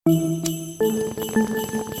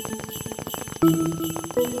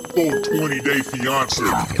20-day fiance.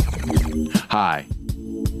 Hi.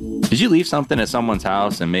 Did you leave something at someone's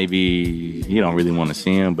house and maybe you don't really want to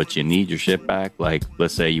see them, but you need your shit back? Like,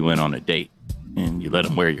 let's say you went on a date and you let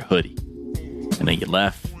them wear your hoodie and then you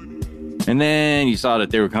left. And then you saw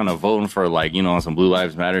that they were kind of voting for, like, you know, some Blue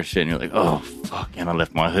Lives Matter shit. And you're like, oh, fuck, and I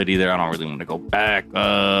left my hoodie there. I don't really want to go back.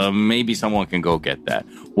 Maybe someone can go get that.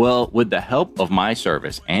 Well, with the help of my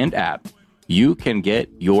service and app, you can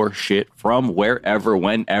get your shit from wherever,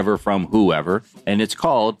 whenever, from whoever. And it's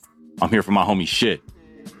called, I'm here for my homie shit.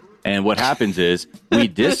 And what happens is we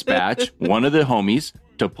dispatch one of the homies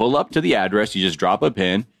to pull up to the address. You just drop a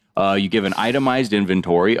pin. You give an itemized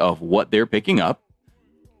inventory of what they're picking up.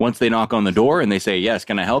 Once they knock on the door and they say, yes,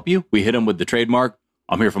 can I help you? We hit them with the trademark,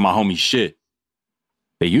 I'm here for my homie shit.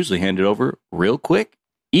 They usually hand it over real quick.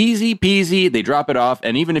 Easy peasy. They drop it off.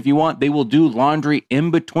 And even if you want, they will do laundry in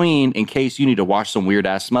between in case you need to wash some weird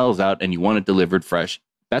ass smells out and you want it delivered fresh.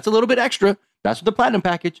 That's a little bit extra. That's the platinum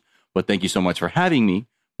package. But thank you so much for having me.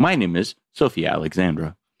 My name is Sophia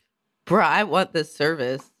Alexandra. Bruh, I want this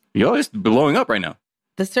service. Yo, it's blowing up right now.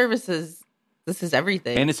 The service is, this is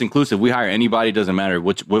everything. And it's inclusive. We hire anybody. Doesn't matter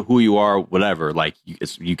who you are, whatever. Like,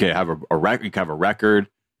 you can have a record. You can have a record.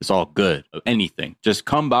 It's all good. Anything. Just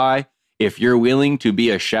come by. If you're willing to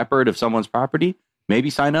be a shepherd of someone's property,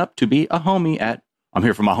 maybe sign up to be a homie at I'm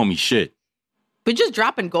here for my homie shit. We're just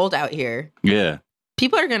dropping gold out here. Yeah.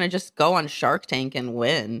 People are going to just go on Shark Tank and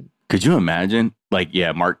win. Could you imagine? Like,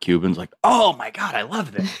 yeah, Mark Cuban's like, oh my God, I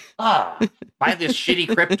love this. Buy this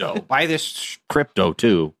shitty crypto. Buy this crypto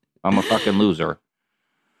too. I'm a fucking loser.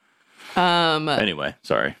 Anyway,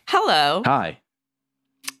 sorry. Hello. Hi.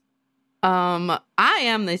 I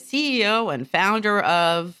am the CEO and founder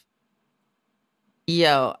of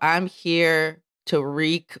I'm here to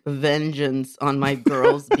wreak vengeance on my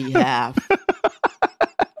girl's behalf.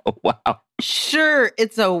 Oh, wow. Sure,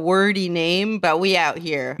 it's a wordy name, but we out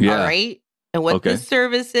here. Yeah. All right. And what this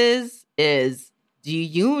service is do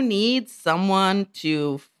you need someone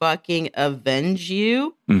to fucking avenge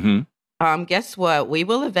you? Mm-hmm. Guess what? We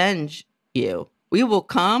will avenge you. We will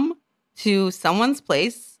come to someone's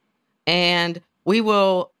place and we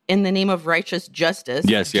will, in the name of righteous justice.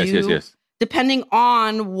 Yes. Depending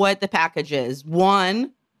on what the package is.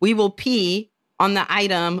 1, we will pee on the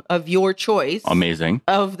item of your choice. Amazing.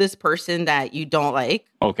 Of this person that you don't like.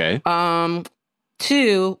 Okay.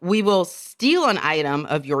 2, we will steal an item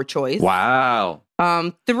of your choice. Wow.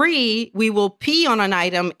 3, we will pee on an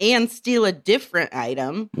item and steal a different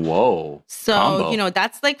item. Whoa. So, Combo.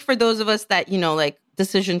 That's like for those of us that, like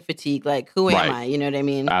decision fatigue, like who am I? You know what I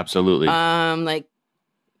mean? Absolutely. Like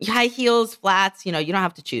high heels, flats, you don't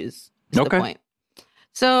have to choose. That's the point.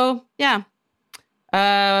 So, yeah.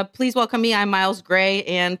 Please welcome me. I'm Miles Gray,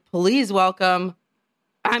 and please welcome,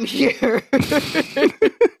 I'm here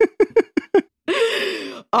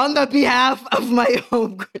on the behalf of my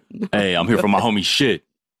own. Hey, I'm here for my homie shit.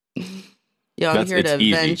 Yo, I'm here to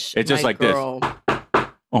avenge it's just my like girl. This.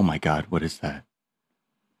 Oh my God, what is that?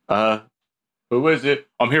 Who is it?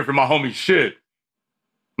 I'm here for my homie shit.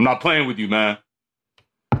 I'm not playing with you, man.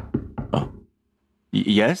 Oh,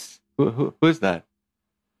 yes. Who is that?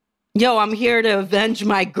 Yo, I'm here to avenge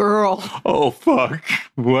my girl. Oh, fuck.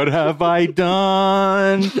 What have I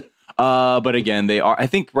done? But again, they are, I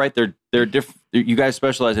think, right, they're different. You guys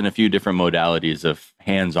specialize in a few different modalities of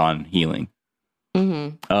hands-on healing.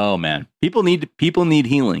 Mm-hmm. Oh, man. People need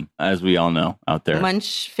healing, as we all know out there.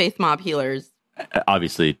 Munch Faith Mob Healers.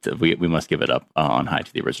 Obviously, we must give it up on high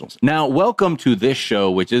to the originals. Now, welcome to this show,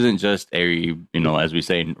 which isn't just a, as we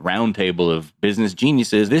say, roundtable of business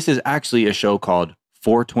geniuses. This is actually a show called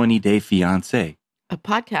 420-Day Fiancé. A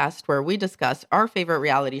podcast where we discuss our favorite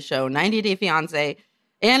reality show, 90 Day Fiancé,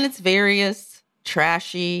 and its various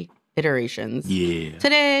trashy iterations. Yeah.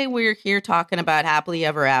 Today, we're here talking about Happily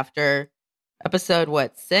Ever After.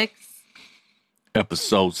 Episode, 6?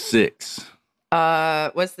 Episode 6.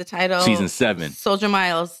 What's the title? Season 7. Soldier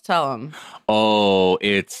Miles, tell him. Oh,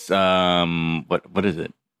 it's what is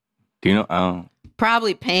it? Do you know? Oh,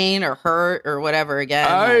 probably Pain or Hurt or whatever again.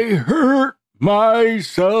 I hurt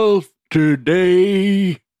myself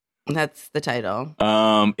today. That's the title.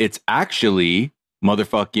 It's actually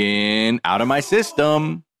motherfucking Out of My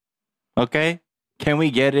System. Okay, can we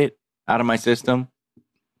get it out of my system?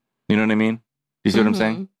 You know what I mean? Do you see what I'm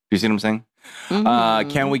saying? Do you see what I'm saying? Mm-hmm.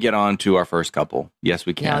 Can we get on to our first couple? Yes,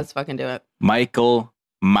 we can. Yeah, let's fucking do it. Michael,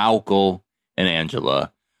 Malcolm, and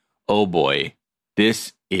Angela. Oh boy,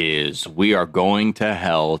 we are going to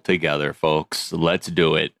hell together, folks. Let's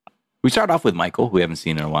do it. We start off with Michael, who we haven't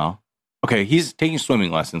seen in a while. Okay, he's taking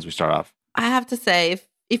swimming lessons. We start off. I have to say,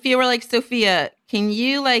 if you were like, Sophia, can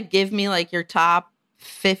you like give me like your top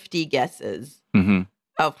 50 guesses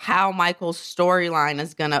of how Michael's storyline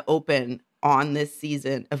is going to open on this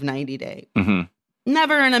season of 90 Day?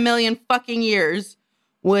 Never in a million fucking years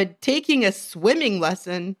would taking a swimming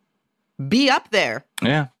lesson be up there.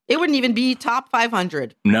 Yeah. It wouldn't even be top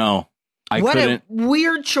 500. No, what couldn't. A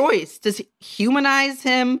weird choice. Does humanize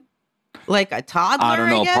him like a toddler? I don't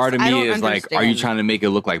know. Part of me is understand. like, are you trying to make it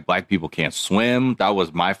look like black people can't swim? That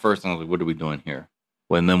was my first. And I was like, what are we doing here?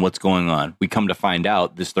 Well, and then what's going on? We come to find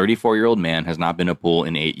out this 34-year-old man has not been in a pool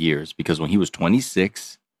in 8 years because when he was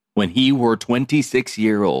 26, when he were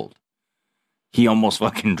 26-year-old, he almost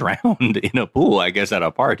fucking drowned in a pool, I guess, at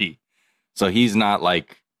a party. So he's not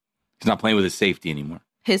playing with his safety anymore.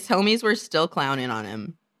 His homies were still clowning on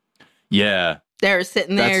him. Yeah. They're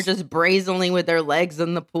sitting there just brazenly with their legs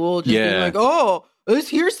in the pool, just being like, oh,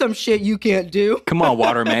 here's some shit you can't do. Come on,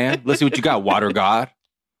 water man. Let's see what you got, water god.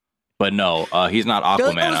 But no, he's not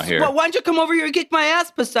Aquaman out here. Well, why don't you come over here and kick my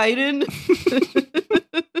ass, Poseidon?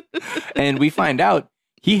 And we find out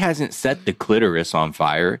he hasn't set the clitoris on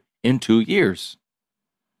fire in 2 years.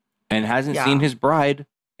 And hasn't seen his bride,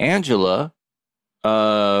 Angela,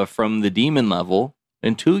 from the demon level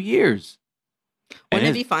in 2 years. Wouldn't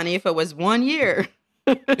it be funny if it was 1 year?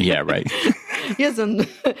 Yeah, right. He hasn't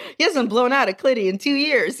blown out a clitty in 2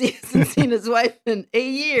 years. He hasn't seen his wife in a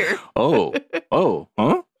year. Oh,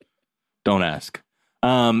 huh? Don't ask.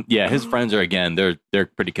 Yeah, his friends are, again, they're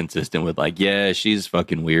pretty consistent with like, yeah, she's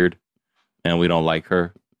fucking weird and we don't like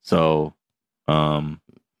her. So,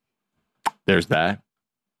 there's that.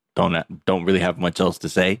 Don't really have much else to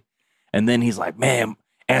say. And then he's like, man,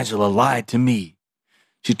 Angela lied to me.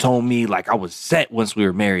 She told me like I was set once we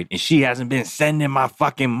were married and she hasn't been sending my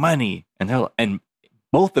fucking money. And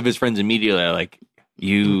both of his friends immediately are like,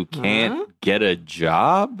 you can't get a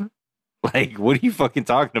job? Like, what are you fucking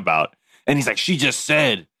talking about? And he's like, she just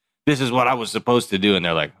said this is what I was supposed to do. And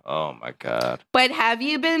they're like, oh my God. But have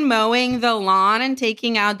you been mowing the lawn and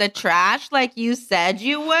taking out the trash like you said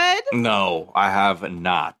you would? No, I have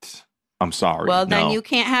not. I'm sorry. Well, then you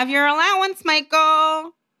can't have your allowance,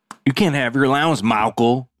 Michael. You can't have your allowance,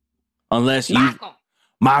 Michael, unless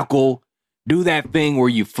Michael, do that thing where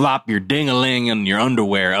you flop your ding-a-ling in your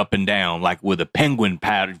underwear up and down, like with a penguin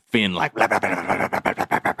pattern fin, like blah, blah, blah, blah, blah, blah, blah,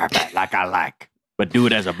 blah, blah, like I like, but do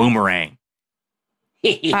it as a boomerang.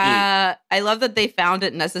 I love that they found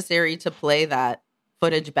it necessary to play that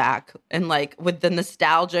footage back and like with the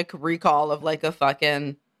nostalgic recall of like a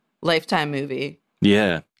fucking Lifetime movie.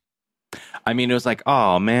 Yeah. I mean, it was like,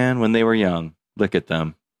 oh man, when they were young, look at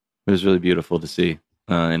them. It was really beautiful to see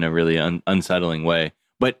in a really unsettling way.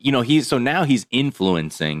 But, you know, now he's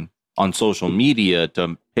influencing on social media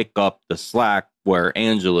to pick up the slack where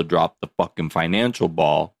Angela dropped the fucking financial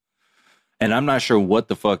ball. And I'm not sure what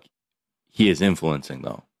the fuck he is influencing,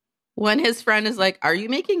 though. When his friend is like, are you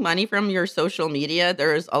making money from your social media?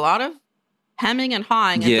 There's a lot of hemming and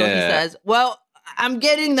hawing until he says, well, I'm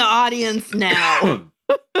getting the audience now.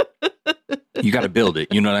 You got to build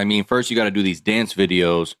it. You know what I mean? First, you got to do these dance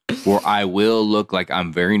videos where I will look like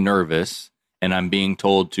I'm very nervous and I'm being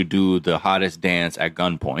told to do the hottest dance at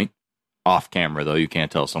gunpoint. Off camera, though. You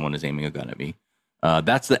can't tell someone is aiming a gun at me.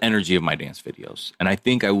 That's the energy of my dance videos. And I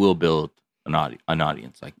think I will build an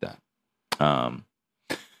audience like that.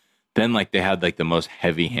 Then, like, they had, like, the most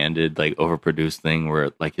heavy-handed, like, overproduced thing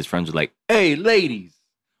where, like, his friends are like, hey, ladies,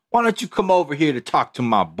 why don't you come over here to talk to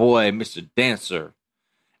my boy, Mr. Dancer?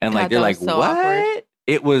 And like, they're like, so what? Awkward.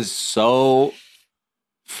 It was so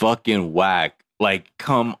fucking whack. Like,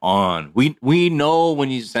 come on. We know when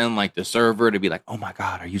you send like the server to be like, oh my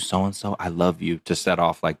God, are you so-and-so? I love you, to set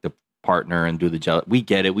off like the partner and do the jealous. We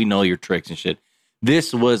get it. We know your tricks and shit.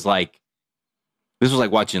 This was like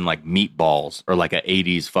watching like Meatballs or like an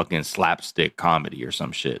 80s fucking slapstick comedy or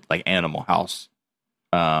some shit, like Animal House.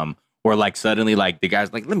 Or like suddenly like the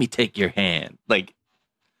guy's like, let me take your hand. Like,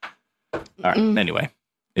 all right. Anyway.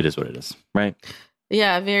 It is what it is, right?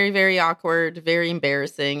 Yeah, very, very awkward, very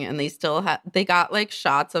embarrassing. And they got like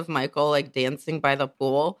shots of Michael like dancing by the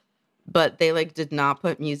pool, but they like did not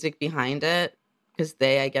put music behind it because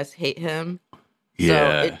they, I guess, hate him.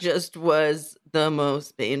 Yeah. So it just was the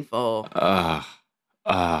most painful. God.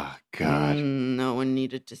 No one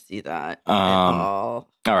needed to see that at all.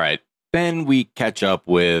 All right. Then we catch up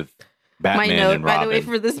with Batman. My note, and Robin. By the way,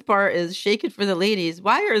 for this part is shake it for the ladies.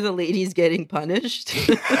 Why are the ladies getting punished?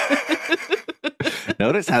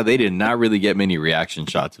 Notice how they did not really get many reaction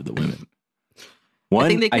shots of the women. I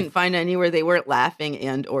think they couldn't find any where they weren't laughing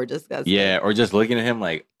and or disgusted. Yeah, or just looking at him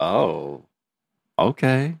like, oh,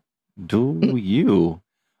 okay, do you?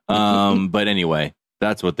 But anyway,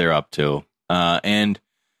 that's what they're up to. And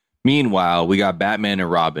Meanwhile, we got Batman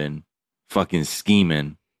and Robin fucking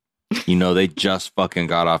scheming. You know, they just fucking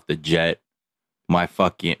got off the jet. My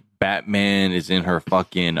fucking Batman is in her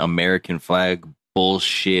fucking American flag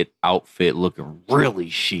bullshit outfit looking really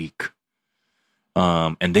chic.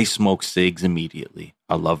 And they smoke cigs immediately.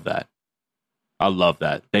 I love that.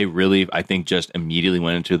 They really, I think, just immediately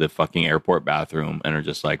went into the fucking airport bathroom and are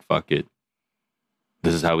just like, fuck it.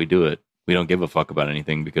 This is how we do it. We don't give a fuck about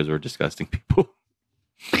anything because we're disgusting people.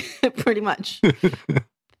 Pretty much.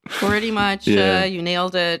 Yeah. You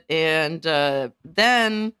nailed it. And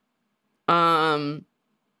then I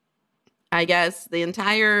guess the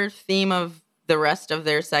entire theme of the rest of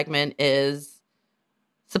their segment is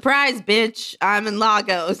surprise, bitch, I'm in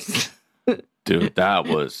Lagos. Dude, that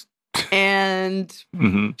was. And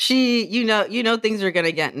she, you know, things are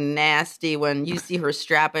gonna get nasty when you see her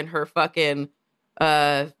strapping her fucking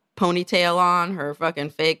ponytail on, her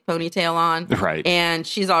fucking fake ponytail on, right? And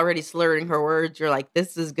she's already slurring her words. You're like,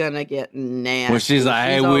 this is gonna get nasty. Well, she's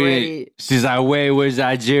like, wait, where's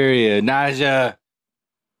Nigeria, Naja,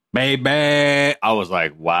 baby? I was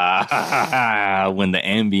like, wow. When the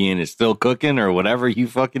ambient is still cooking or whatever you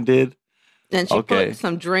fucking did, and she put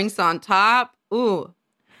some drinks on top. Ooh.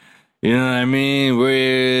 You know what I mean?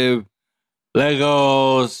 We're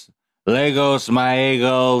Legos, my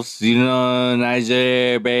egos, you know,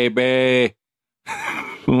 Nigeria, baby.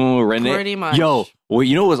 Ooh, Renee. Pretty much. Yo, well,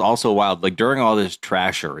 you know what was also wild? Like, during all this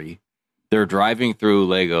trashery, they're driving through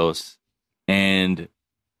Lagos, and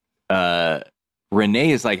Renee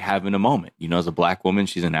is, like, having a moment. You know, as a black woman,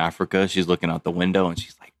 she's in Africa. She's looking out the window, and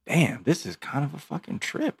she's like, damn, this is kind of a fucking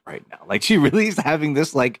trip right now. Like, she really is having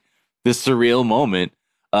this, like, this surreal moment.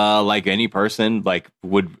 Like any person, like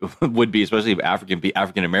would be, especially if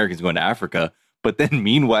African Americans going to Africa. But then,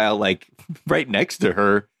 meanwhile, like right next to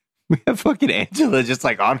her, we have fucking Angela just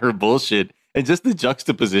like on her bullshit, and just the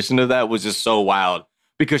juxtaposition of that was just so wild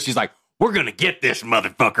because she's like, "We're gonna get this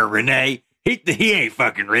motherfucker, Renee. He ain't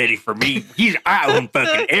fucking ready for me. I own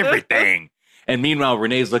fucking everything." And meanwhile,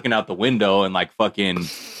 Renee's looking out the window, and like fucking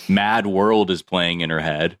Mad World is playing in her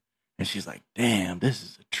head, and she's like, "Damn, this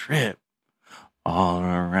is a trip." All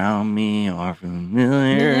around me are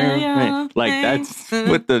familiar. Like that's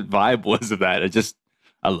what the vibe was of that.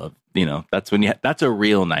 I love, you know, that's a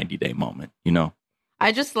real 90-day moment, you know.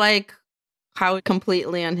 I just like how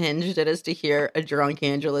completely unhinged it is to hear a drunk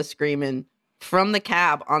Angela screaming from the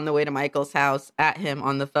cab on the way to Michael's house at him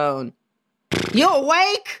on the phone. You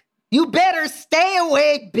awake? You better stay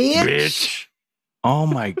awake, bitch. Oh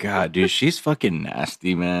my God, dude. She's fucking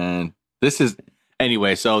nasty, man.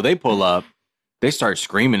 Anyway, so they pull up. They start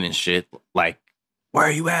screaming and shit like, where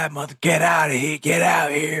you at, mother? Get out of here. Get out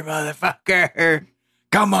here, motherfucker.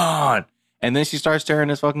 Come on. And then she starts tearing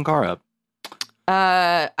his fucking car up.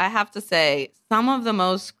 I have to say, some of the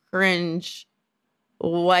most cringe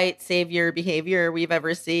white savior behavior we've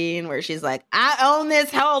ever seen, where she's like, I own this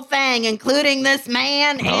whole thing, including this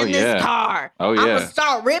man and this car. I'm going to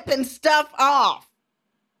start ripping stuff off.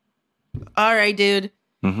 All right, dude.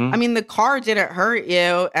 I mean, the car didn't hurt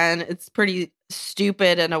you, and it's pretty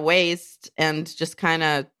stupid and a waste and just kind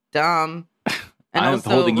of dumb. And I'm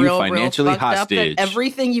holding you financially hostage.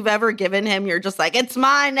 Everything you've ever given him, you're just like, it's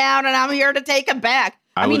mine now, and I'm here to take it back.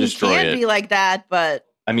 I mean, you can't be like that, but...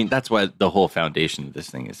 I mean, that's why the whole foundation of this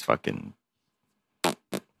thing is fucking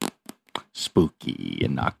spooky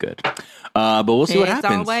and not good. But we'll see what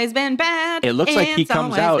happens. It's always been bad. It looks like he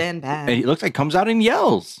comes out. It looks like comes out and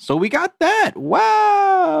yells. So we got that.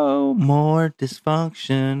 Wow. More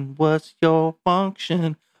dysfunction. What's your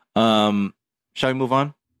function? Shall we move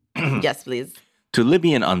on? Yes, please. To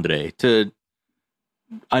Libby and Andre. To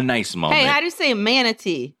a nice moment. Hey, how do you say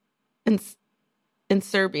manatee in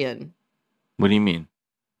Serbian? What do you mean?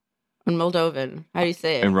 In Moldovan. How do you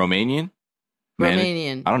say it? In Romanian?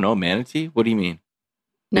 Romanian. I don't know. Manatee? What do you mean?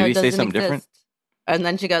 No, Maybe it doesn't say something exist. different? And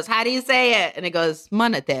then she goes, how do you say it? And it goes,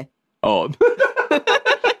 manate. Oh.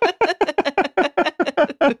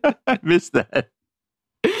 I missed that.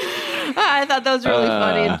 I thought that was really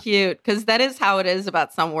funny and cute, because that is how it is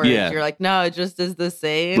about some words. Yeah. You're like, no, it just is the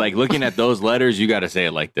same. Like, looking at those letters, you got to say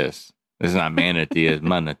it like this. It's not manatee, it's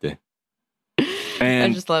manate.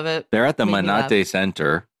 And I just love it. They're at the Manate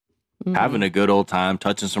Center, having a good old time,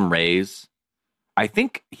 touching some rays. I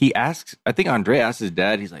think Andre asked his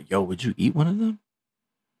dad, he's like, yo, would you eat one of them?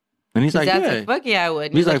 And he's like, yeah. Like, fuck yeah, I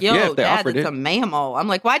would. He's like, yo, Dad, it's a mammal. I'm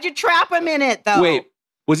like, why'd you trap him in it, though? Wait,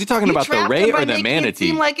 was he talking about the ray or the manatee? It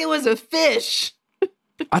seemed like it was a fish.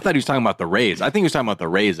 I thought he was talking about the rays. I think he was talking about the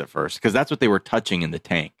rays at first, because that's what they were touching in the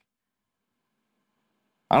tank.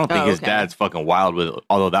 I don't think his dad's fucking wild with it,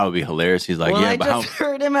 although that would be hilarious. He's like, I just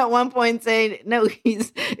heard him at one point saying, no,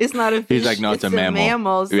 it's not a fish. He's like, no, it's a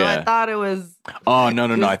mammal. So I thought it was. Oh, no.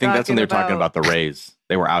 I think that's when they're talking about the rays.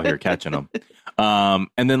 They were out here catching them.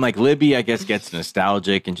 And then like Libby, I guess, gets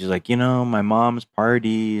nostalgic and she's like, my mom's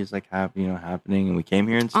party is like happening and we came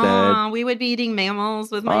here instead. We would be eating mammals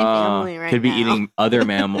with my family right now. Could be eating other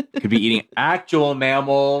mammals. Could be eating actual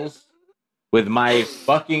mammals with my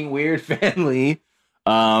fucking weird family.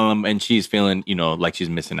 And she's feeling, like she's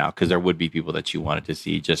missing out because there would be people that she wanted to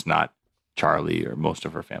see, just not Charlie or most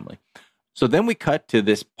of her family. So then we cut to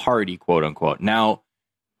this party, quote unquote. Now,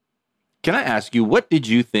 can I ask you, what did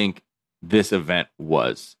you think this event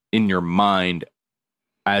was in your mind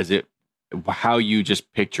how you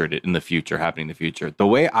just pictured it in the future, happening in the future? The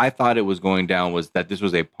way I thought it was going down was that this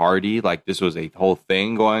was a party, like this was a whole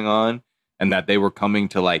thing going on, and that they were coming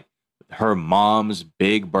to like her mom's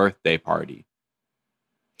big birthday party.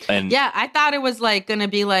 And yeah, I thought it was like going to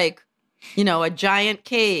be like, a giant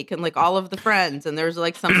cake and like all of the friends. And there's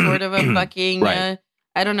like some sort of a fucking, right.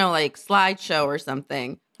 I don't know, like slideshow or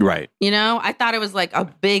something. Right. I thought it was like a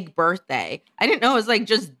big birthday. I didn't know it was like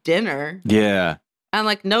just dinner. Yeah. And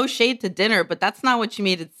like no shade to dinner, but that's not what you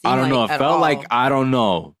made it seem I don't know. It felt all. like, I don't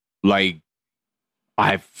know. Like,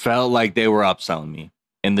 I felt like they were upselling me.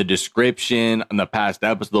 In the description, in the past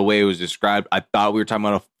episode, the way it was described, I thought we were talking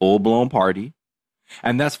about a full-blown party.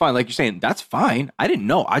 And that's fine. Like you're saying, that's fine. I didn't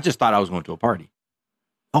know. I just thought I was going to a party.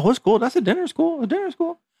 Oh, it's cool. That's a dinner's cool. A dinner's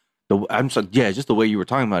cool. Just the way you were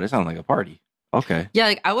talking about it sounded like a party. Okay. Yeah,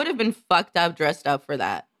 like I would have been fucked up, dressed up for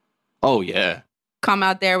that. Oh, yeah. Come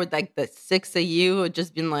out there with like the 6 of you, and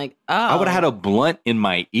just been like, oh. I would have had a blunt in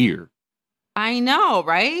my ear. I know,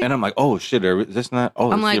 right? And I'm like, oh, shit, is this not?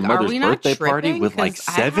 Oh, I'm like, your mother's birthday party with like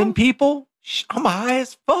 7 people? I'm high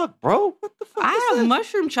as fuck, bro. What the fuck? I have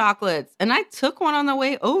mushroom chocolates, and I took one on the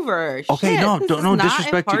way over. Okay, Shit, no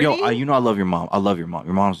disrespect to yo. I love your mom. I love your mom.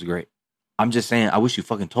 Your mom's great. I'm just saying, I wish you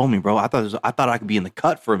fucking told me, bro. I thought I could be in the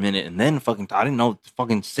cut for a minute, and then fucking I didn't know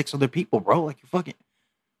fucking 6 other people, bro. Like your fucking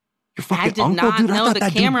I did uncle, not dude. know the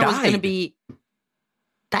camera was gonna be.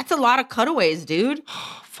 That's a lot of cutaways, dude.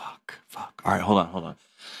 Oh, fuck. All right, hold on.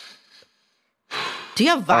 Do you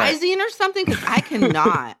have Visine or something? Because I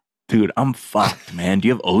cannot. Dude, I'm fucked, man. Do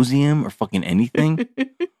you have Ozium or fucking anything?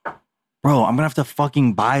 Bro, I'm gonna have to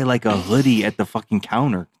fucking buy like a hoodie at the fucking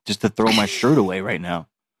counter just to throw my shirt away right now.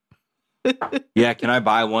 Yeah, can I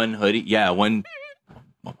buy one hoodie? Yeah, one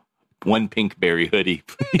Pinkberry hoodie,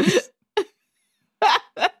 please.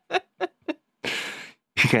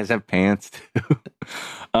 You guys have pants too?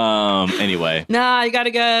 Anyway. Nah, you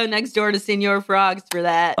gotta go next door to Senor Frogs for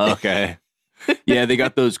that. Okay. Yeah, they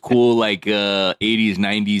got those cool like 80s,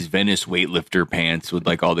 90s Venice weightlifter pants with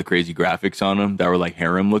like all the crazy graphics on them that were like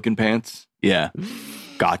harem looking pants. Yeah.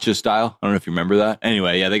 Gotcha style. I don't know if you remember that.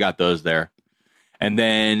 Anyway, yeah, they got those there. And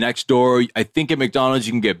then next door, I think at McDonald's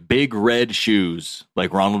you can get big red shoes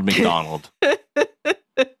like Ronald McDonald.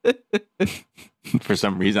 For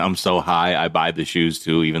some reason, I'm so high, I buy the shoes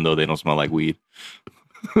too, even though they don't smell like weed.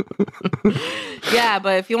 Yeah,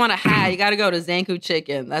 but if you want a hat, you got to go to Zanku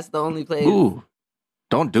Chicken. That's the only place. Ooh,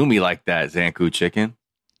 don't do me like that, Zanku Chicken.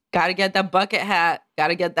 Got to get that bucket hat. Got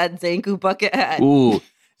to get that Zanku bucket hat. Ooh,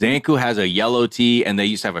 Zanku has a yellow tee, and they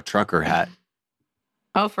used to have a trucker hat.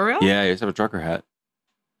 Oh, for real? Yeah, they used to have a trucker hat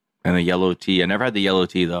and a yellow tee. I never had the yellow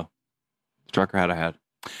tee though. The trucker hat I had.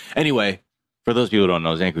 Anyway, for those people who don't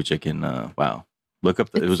know, Zanku Chicken. Wow. Look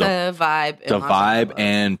up. It was a vibe. It's a vibe,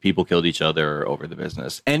 and people killed each other over the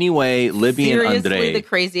business. Anyway, Libby and Andre. Seriously, the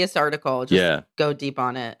craziest article. Just go deep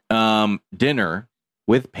on it. Dinner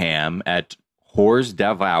with Pam at Hors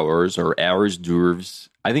d'Avours or Hours d'Oeuvres.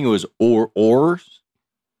 I think it was Ors.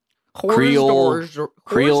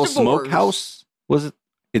 Creole Smokehouse. Was it?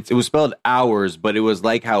 It was spelled hours, but it was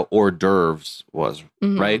like how hors d'oeuvres was,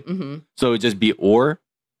 right? Mm-hmm. So it would just be or.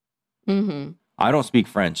 Mm-hmm. I don't speak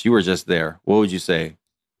French. You were just there. What would you say?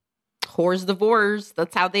 Hors d'Avours.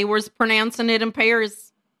 That's how they were pronouncing it in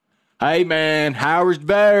Paris. Hey man, Hors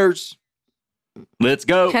d'Avours. Let's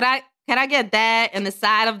go. Can I get that and the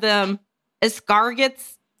side of them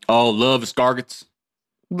escargots? Oh, love escargots.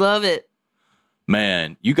 Love it.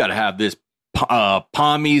 Man, you got to have this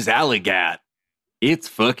Palmy's Alligat. It's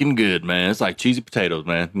fucking good, man. It's like cheesy potatoes,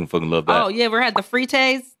 man. You fucking love that. Oh, you ever had the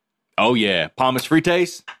frites? Oh, yeah. Palmas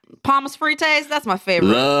frites? Palmas frites? That's my favorite.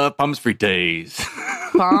 Love Palmas frites.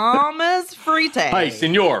 Palmas frites. Hey,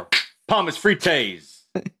 senor. Palmas frites.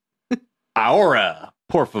 Ahora,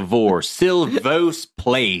 por favor, Silvos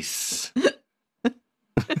Place.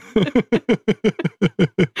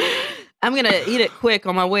 I'm I'm going to eat it quick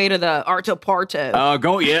on my way to the Arto Porto.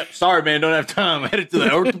 Go. Yep. Sorry, man. Don't have time. Headed to the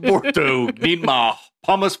Arto Porto. Need my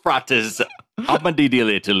hummus frates. Armadillo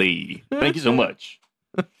Italy. Thank you so much.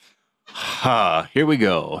 Here we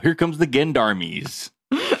go. Here comes the Gendarmes.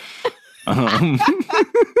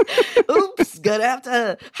 Oops, gonna have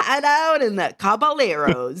to hide out in the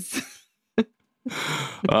Caballeros.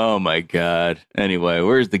 Oh my God. Anyway,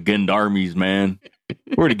 where's the Gendarmes, man?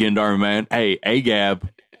 Where the Gendarme, man? Hey, Agab.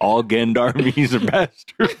 All Gendarmes are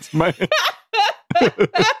bastards, man.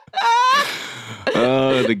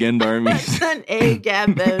 Oh, the Gendarmes. An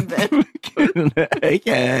Agab,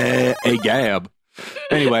 Agab.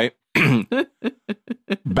 Anyway,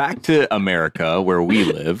 back to America, where we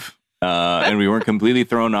live. And we weren't completely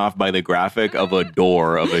thrown off by the graphic of a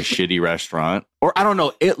door of a shitty restaurant. Or I don't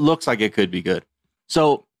know. It looks like it could be good.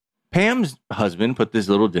 So Pam's husband put this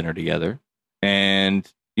little dinner together.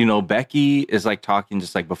 And, you know, Becky is like talking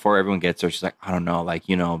just like before everyone gets there. She's like, I don't know, like,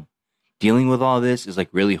 you know, dealing with all this is like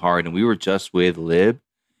really hard. And we were just with Libby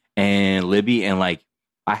and like,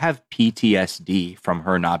 I have PTSD from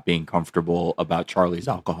her not being comfortable about Charlie's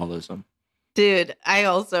alcoholism. Dude, I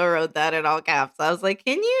also wrote that in all caps. I was like,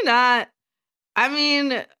 can you not? I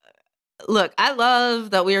mean, look, I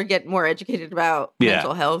love that we are getting more educated about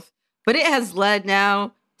mental health, but it has led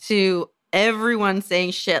now to everyone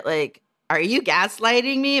saying shit like, are you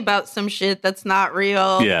gaslighting me about some shit that's not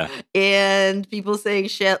real? Yeah. And people saying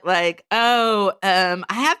shit like, oh, I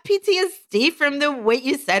have PTSD from the what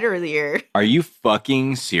you said earlier. Are you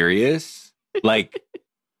fucking serious? Like,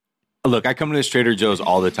 look, I come to this Trader Joe's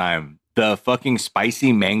all the time. The fucking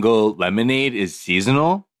spicy mango lemonade is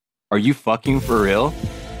seasonal? Are you fucking for real?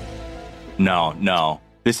 No.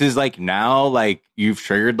 This is like now, like you've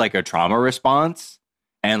triggered like a trauma response.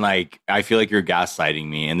 And like, I feel like you're gaslighting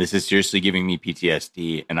me. And this is seriously giving me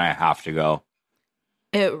PTSD. And I have to go.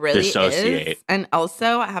 It really dissociate. Is. And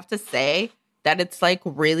also, I have to say that it's like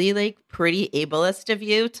really like pretty ableist of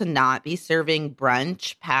you to not be serving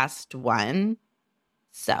brunch past 1.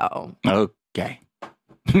 So. Okay.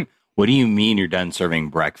 What do you mean you're done serving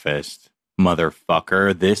breakfast,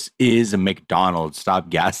 motherfucker? This is a McDonald's. Stop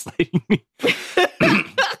gaslighting me.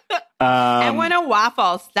 I want a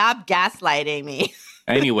waffle. Stop gaslighting me.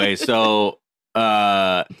 Anyway, so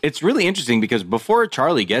it's really interesting because before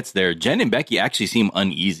Charlie gets there, Jen and Becky actually seem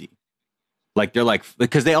uneasy. Like they're like,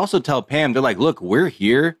 because they also tell Pam, they're like, look, we're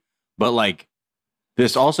here, but like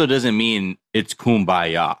this also doesn't mean it's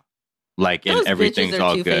kumbaya. Like, those and everything's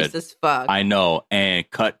all good. As fuck. I know. And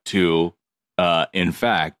cut to, in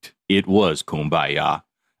fact, it was kumbaya.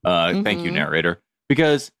 Thank you, narrator.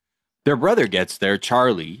 Because their brother gets there,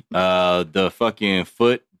 Charlie, the fucking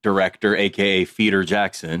foot director, aka Feeder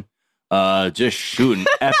Jackson, just shooting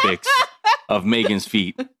epics of Megan's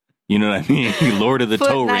feet. You know what I mean? Lord of the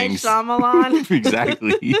Toe Rings. Shyamalan.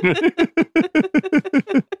 Exactly.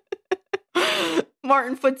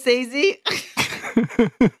 Martin Footshazy.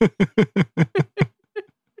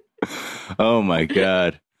 Oh my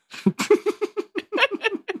God.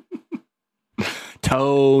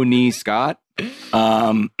 Tony Scott.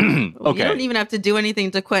 Okay. You don't even have to do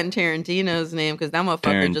anything to Quentin Tarantino's name because that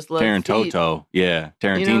motherfucker just loves feet. Tarantoto. Yeah.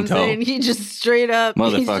 Tarantino. You know what I'm saying? He just straight up,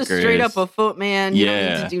 he's just straight up a foot man. You don't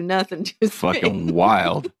need to do nothing to his fucking face.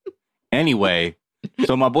 Wild. Anyway,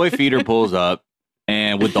 so my boy Feeder pulls up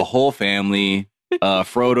and with the whole family,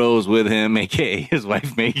 Frodo's with him, aka his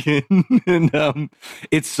wife Megan. And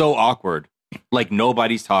it's so awkward. Like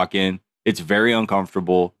nobody's talking. It's very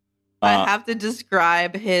uncomfortable. I have to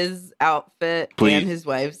describe his outfit and his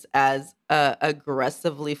wife's as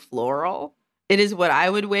aggressively floral. It is what I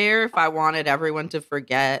would wear if I wanted everyone to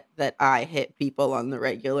forget that I hit people on the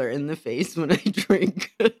regular in the face when I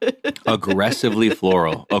drink. Aggressively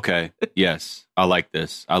floral. Okay. Yes. I like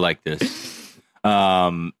this.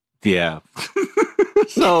 Yeah.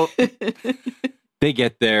 So they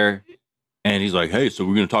get there and he's like, hey, so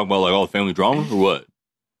we're going to talk about like all the family drama or what?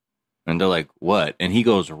 And they're like, what? And he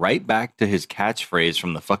goes right back to his catchphrase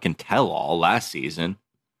from the fucking tell-all last season.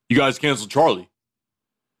 You guys canceled Charlie.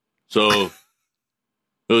 So,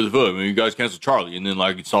 you guys canceled Charlie. And then,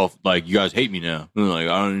 like, it's all, like, you guys hate me now. And like,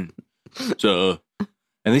 I don't... So,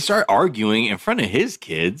 and they start arguing in front of his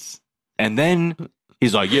kids. And then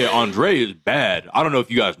he's like, yeah, Andre is bad. I don't know if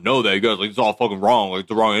you guys know that. You guys, like, it's all fucking wrong. Like,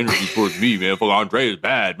 the wrong energy towards me, man. Fucking Andre is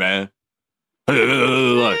bad, man.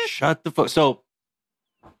 Shut the fuck... So...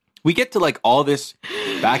 We get to like all this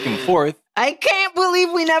back and forth. I can't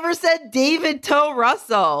believe we never said David Toe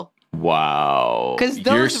Russell. Wow. Because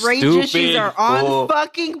those rage issues are on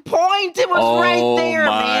fucking point. It was right there,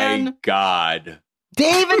 man. Oh my God.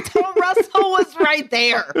 David Toe Russell was right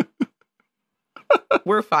there.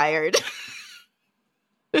 We're fired.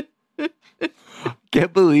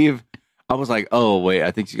 Can't believe I was like, oh, wait,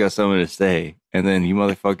 I think she got something to say. And then you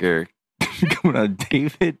motherfucker coming on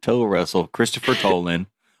David Toe Russell, Christopher Tolan.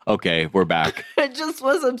 Okay, we're back. I just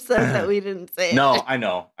was upset that we didn't say No, it. I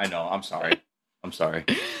know. I'm sorry. I'm sorry.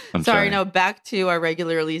 No, back to our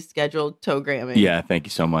regularly scheduled toegramming. Yeah, thank you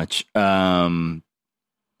so much.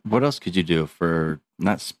 What else could you do for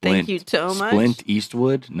not Splint? Thank you so much. Splint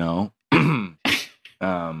Eastwood? No.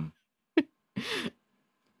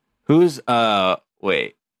 Who's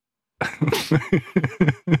wait.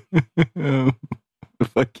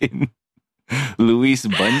 Fucking Luis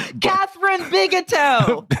Catherine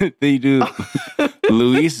Bigelow. They do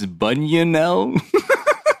Luis Buñuel.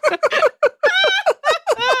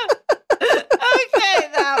 Okay,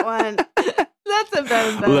 that one. That's a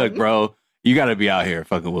better. Look, bro, you got to be out here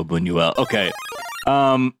fucking with Buñuel. Okay.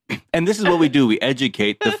 And this is what we do. We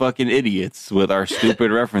educate the fucking idiots with our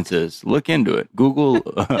stupid references. Look into it. Google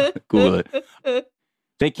it.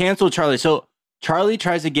 They canceled Charlie. So Charlie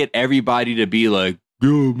tries to get everybody to be like,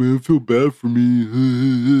 yo, man, I feel bad for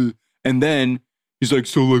me. And then he's like,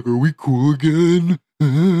 so like, are we cool again?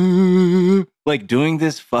 Like doing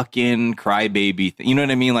this fucking crybaby thing. You know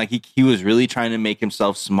what I mean? Like he was really trying to make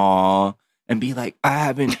himself small and be like,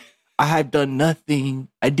 I have done nothing.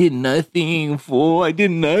 I did nothing, fool. I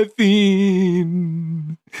did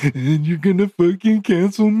nothing. And you're gonna fucking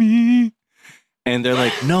cancel me. And they're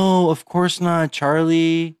like, no, of course not,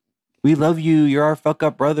 Charlie. We love you. You're our fuck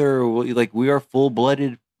up brother. Like, we are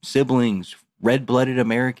full-blooded siblings, red-blooded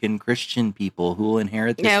American Christian people who will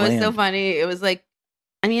inherit this land. Yeah, it was so funny. It was like,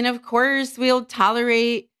 I mean, of course we'll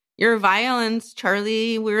tolerate your violence,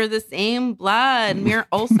 Charlie. We're the same blood. We're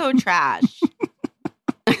also trash.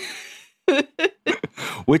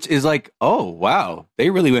 Which is like, oh, wow. They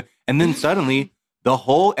really went. And then suddenly, the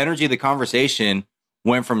whole energy of the conversation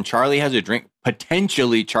went from Charlie has a drink,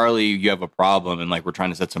 potentially Charlie, you have a problem, and like we're trying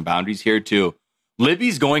to set some boundaries here, to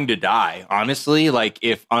Libby's going to die. Honestly, like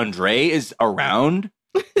if Andre is around,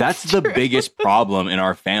 that's the biggest problem in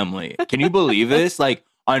our family. Can you believe this? Like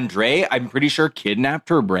Andre, I'm pretty sure kidnapped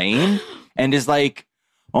her brain and is like,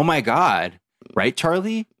 oh my God, right,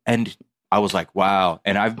 Charlie? And I was like, wow.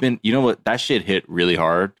 And I've been, you know what? That shit hit really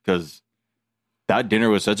hard because that dinner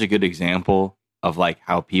was such a good example of like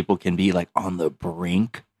how people can be like on the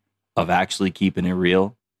brink of actually keeping it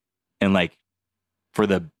real and like for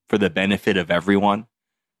the benefit of everyone,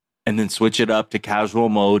 and then switch it up to casual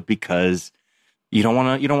mode because you don't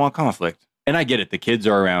want conflict. And I get it. The kids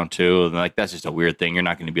are around too. And like, that's just a weird thing. You're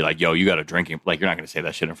not going to be like, yo, you got a drinking, like, you're not going to say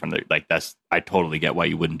that shit in front of like, I totally get why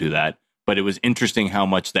you wouldn't do that. But it was interesting how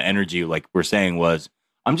much the energy, like we're saying, was,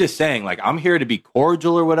 I'm just saying, like, I'm here to be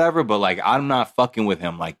cordial or whatever, but like, I'm not fucking with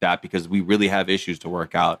him like that because we really have issues to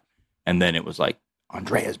work out. And then it was like,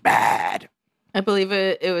 Andrea's bad. I believe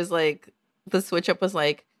it was like, the switch up was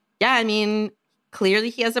like, yeah, I mean,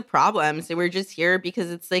 clearly he has a problem. So we're just here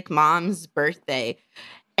because it's like mom's birthday.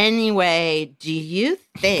 Anyway, do you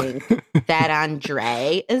think that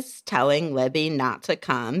Andre is telling Libby not to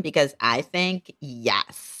come? Because I think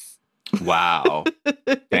yes. Wow.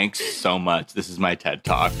 Thanks so much. This is my TED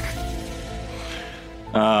Talk.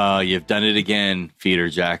 Oh, you've done it again, Feeder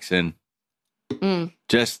Jackson.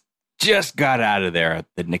 Just got out of there at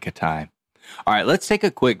the nick of time. All right, let's take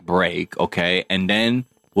a quick break, okay? And then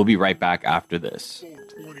we'll be right back after this.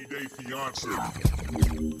 20-day fiance.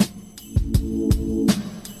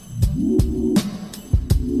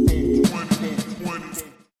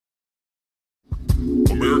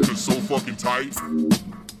 America's so fucking tight. America.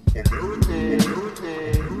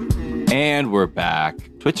 And we're back.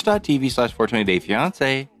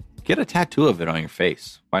 Twitch.tv/420dayfiance. Get a tattoo of it on your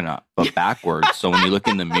face. Why not? But backwards. So when you look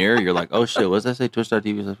in the mirror, you're like, oh shit, what does that say?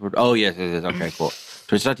 Twitch.tv/420. Oh, yes. Okay, cool.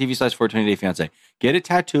 Twitch.tv/420dayfiance. Get it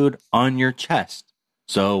tattooed on your chest.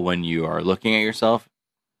 So when you are looking at yourself,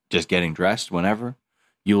 just getting dressed, whenever,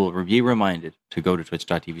 you will be reminded to go to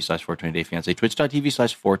twitch.tv/420dayfiance.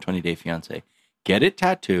 Twitch.tv/420dayfiance. Get it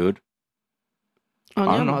tattooed.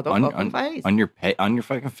 On your motherfucking face. On your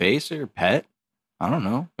fucking face or your pet. I don't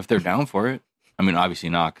know if they're down for it. I mean, obviously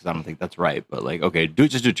not, because I don't think that's right. But like, okay,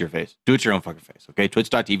 just do it to your face. Do it to your own fucking face. Okay,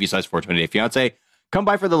 twitch.tv/420dayfiance. Come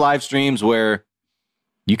by for the live streams where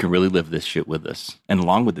you can really live this shit with us. And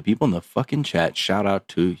along with the people in the fucking chat, shout out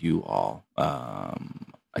to you all. I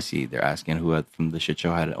see they're asking who from the shit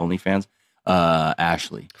show had OnlyFans.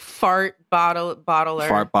 Ashley. Fart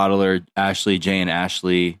bottler. Ashley, Jay and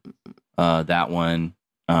Ashley. That one.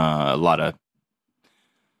 A lot of.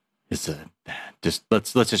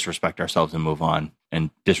 Let's just respect ourselves and move on. and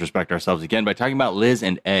disrespect ourselves again by talking about Liz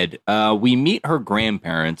and Ed. We meet her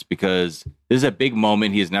grandparents because this is a big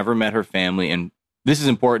moment. He has never met her family, and this is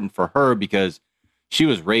important for her because she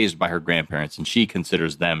was raised by her grandparents, and she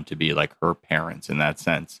considers them to be like her parents in that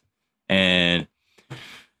sense. And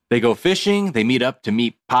they go fishing. They meet up to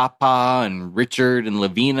meet Papa and Richard and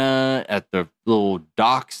Lavina at the little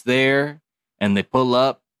docks there, and they pull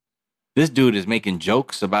up. This dude is making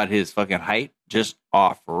jokes about his fucking height just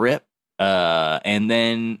off rip. And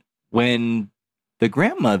then when the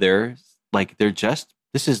grandmother, like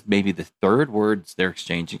this is maybe the third words they're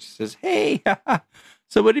exchanging. She says, "Hey,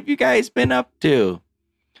 so what have you guys been up to?"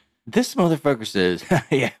 This motherfucker says,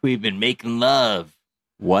 "Yeah, we've been making love."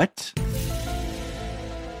 What?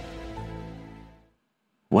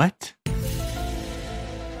 What?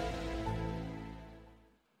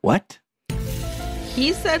 What?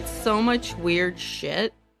 He said so much weird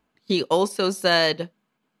shit. He also said,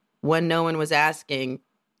 when no one was asking,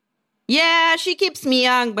 "Yeah, she keeps me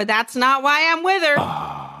young, but that's not why I'm with her."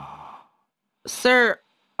 Sir,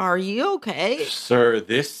 are you okay? Sir,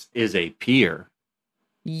 this is a peer.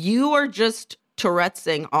 You are just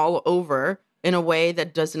Tourette'sing all over in a way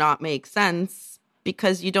that does not make sense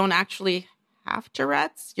because you don't actually have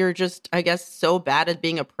Tourette's. You're just, I guess, so bad at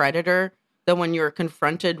being a predator that when you're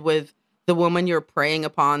confronted with the woman you're preying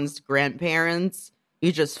upon's grandparents,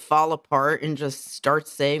 you just fall apart and just start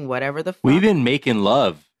saying whatever the fuck. We've been making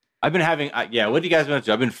love. I've been having, what do you guys want to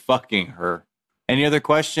do? I've been fucking her. Any other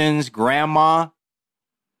questions, Grandma?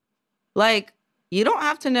 Like, you don't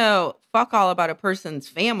have to know fuck all about a person's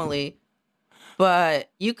family,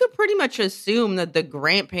 but you could pretty much assume that the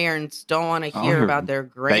grandparents don't want to hear about their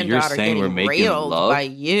granddaughter getting railed by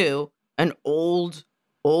you, an old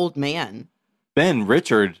man. Ben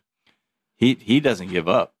Richard, he doesn't give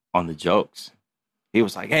up on the jokes. He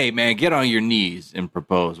was like, "Hey, man, get on your knees and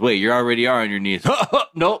propose." Wait, you already are on your knees.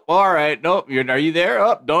 Nope. All right. Nope. Are you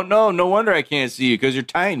there? Don't know. No wonder I can't see you because you're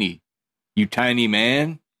tiny. You tiny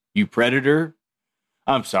man. You predator.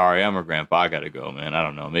 I'm sorry. I'm her grandpa. I got to go, man. I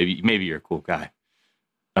don't know. Maybe you're a cool guy.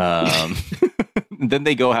 Then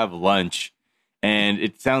they go have lunch, and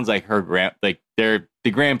it sounds like the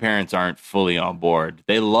grandparents aren't fully on board.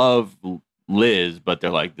 They love Liz, but they're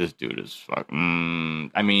like, this dude is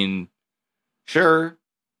fucking. I mean, sure,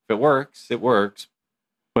 if it works, it works.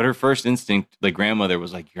 But her first instinct, the grandmother,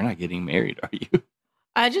 was like, "You're not getting married, are you?"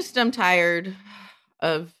 I just am tired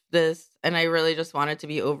of this, and I really just want it to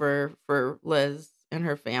be over for Liz and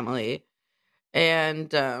her family.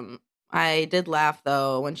 And I did laugh,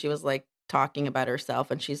 though, when she was like talking about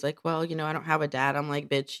herself, and she's like, "Well, I don't have a dad." I'm like,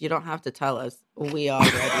 "Bitch, you don't have to tell us. We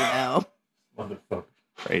already know." Motherfucker.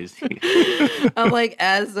 Crazy. I'm like,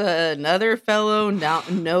 as another fellow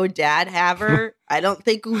no dad haver, I don't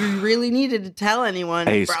think we really needed to tell anyone.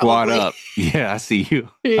 Hey, probably. Squad up. Yeah, I see you.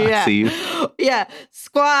 Yeah. I see you. Yeah,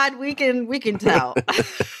 squad, we can tell.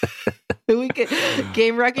 We can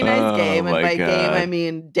game recognize game, and by game I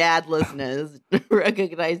mean dadlessness.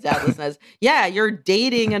 Recognize dadlessness. Yeah, you're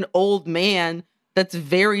dating an old man that's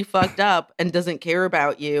very fucked up and doesn't care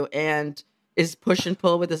about you and is push and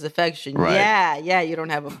pull with his affection. Right. Yeah, you don't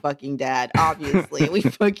have a fucking dad, obviously. We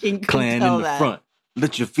fucking can Clan tell in the that. front,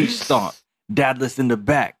 let your feet stomp. Dadless in the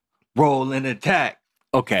back, roll and attack.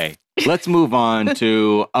 Okay, let's move on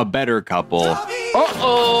to a better couple.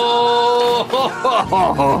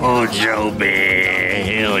 Oh, Joby.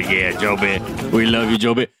 Hell yeah, Joby. We love you,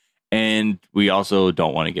 Joby. And we also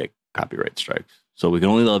don't want to get copyright strikes. So we can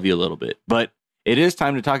only love you a little bit. But it is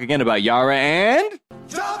time to talk again about Yara and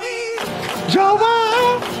Joby.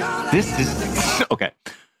 This is okay.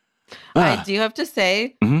 I do have to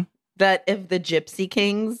say that if the Gypsy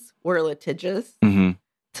Kings were litigious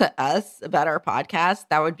to us about our podcast,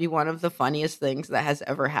 that would be one of the funniest things that has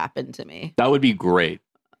ever happened to me. That would be great.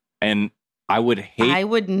 And I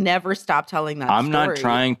would never stop telling that I'm story. not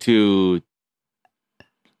trying to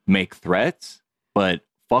make threats, but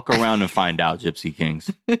fuck around and find out, Gypsy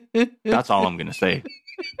Kings. That's all I'm going to say.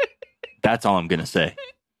 That's all I'm going to say.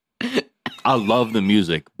 I love the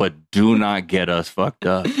music, but do not get us fucked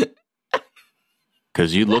up.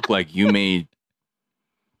 Because you look like you need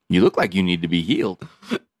to be healed.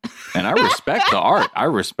 And I respect the art. I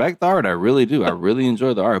really do. I really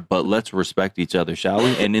enjoy the art. But let's respect each other, shall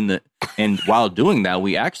we? And while doing that,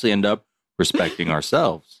 we actually end up respecting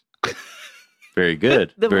ourselves. Very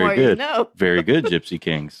good. The Very more good. you know. Very good, Gypsy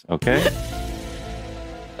Kings. Okay.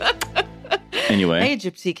 Anyway. Hey,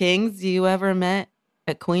 Gypsy Kings, you ever met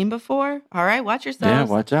a queen before? All right, watch yourselves.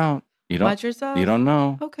 Yeah, watch out. Watch yourself. You don't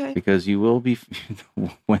know. Okay. Because you will be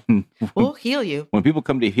when we'll heal you. When people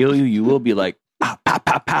come to heal you, you will be like, pow, pow,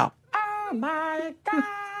 pow, pow. Oh my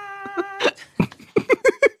God.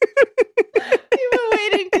 You've been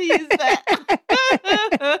waiting to use that.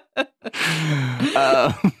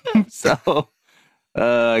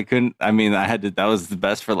 I couldn't. I mean, I had to. That was the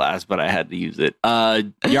best for last, but I had to use it. Yara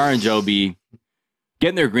and Jovi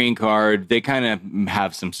getting their green card. They kind of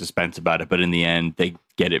have some suspense about it, but in the end, they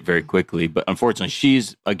get it very quickly. But unfortunately,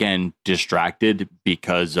 she's again distracted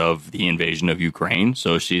because of the invasion of Ukraine.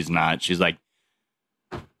 So she's not. She's like,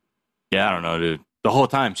 yeah, I don't know, dude. The whole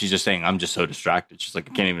time she's just saying, I'm just so distracted. She's like,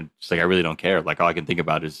 I can't even. She's like, I really don't care. Like all I can think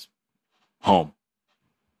about is home.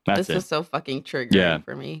 That's this was so fucking triggering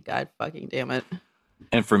for me. God fucking damn it.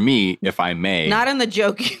 And for me, if I may, not in the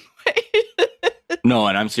joking way. No,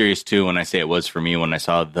 and I'm serious too when I say it was for me when I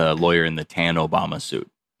saw the lawyer in the tan Obama suit.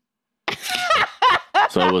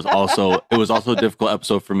 So it was also a difficult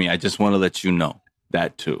episode for me. I just want to let you know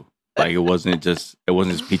that too. Like it wasn't just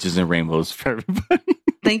peaches and rainbows for everybody.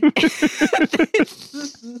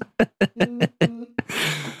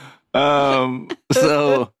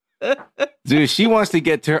 So dude, she wants to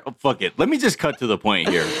get to her. Fuck it. Let me just cut to the point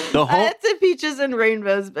here. That's a peaches and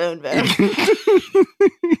rainbows bone. Can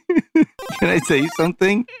I say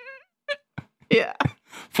something? Yeah.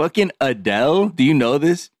 Fucking Adele. Do you know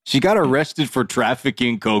this? She got arrested for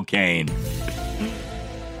trafficking cocaine.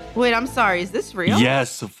 Wait, I'm sorry. Is this real?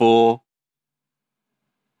 Yes, fool.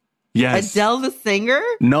 Yes. Adele the singer?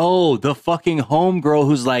 No, the fucking homegirl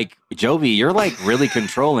who's like, Jovi, you're like really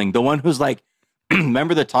controlling. The one who's like,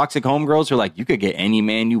 remember the toxic homegirls who are like, you could get any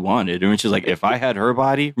man you wanted. And she's like, if I had her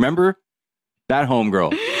body, remember that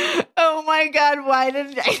homegirl? Oh my God. Why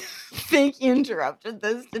did I think you interrupted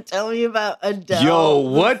this to tell me about Adele? Yo,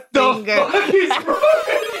 what the fuck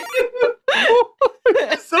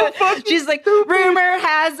is so funny. She's like, rumor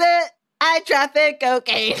has it, I traffic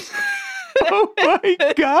cocaine. Oh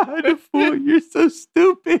my God, fool, you're so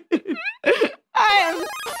stupid. I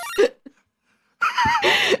am.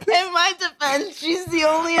 In my defense, she's the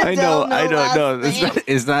only Adele. I know.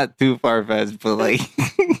 It's not too far fetched, but like,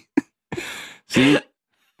 see,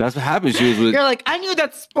 that's what happened. She was with. You're like, I knew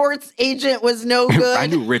that sports agent was no good. I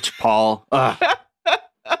knew Rich Paul.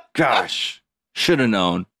 Gosh, should have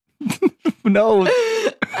known. No,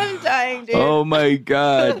 I'm dying, dude. Oh my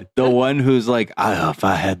God, the one who's like, if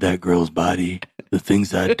I had that girl's body, the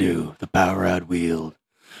things I'd do, the power I'd wield.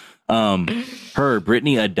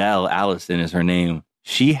 Brittany Adele Allison is her name.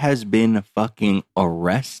 She has been fucking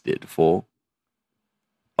arrested, fool.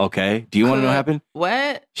 Okay. Do you want to know what happened?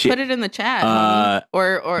 What? Put it in the chat.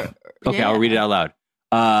 Okay, yeah. I'll read it out loud.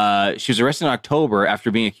 She was arrested in October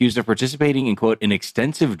after being accused of participating in, quote, an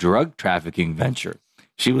extensive drug trafficking venture.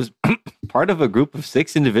 She was part of a group of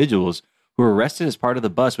 6 individuals who were arrested as part of the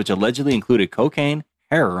bust, which allegedly included cocaine,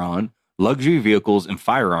 heroin, luxury vehicles, and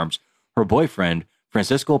firearms. Her boyfriend,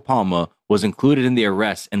 Francisco Palma, was included in the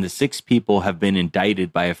arrest, and the 6 people have been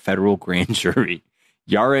indicted by a federal grand jury.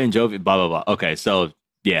 Yara and Jovi, blah, blah, blah. Okay, so,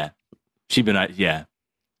 yeah. Yeah.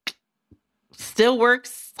 Still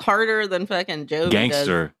works harder than fucking Jovi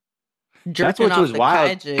Gangster. Does. That's what was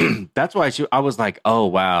wild. That's why I was like, oh,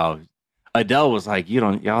 wow. Adele was like,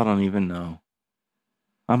 y'all don't even know.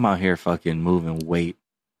 I'm out here fucking moving weight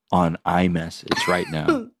on iMessage right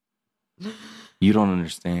now. You don't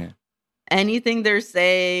understand. Anything they're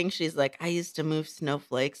saying, she's like, I used to move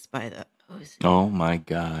snowflakes by the ocean. Oh my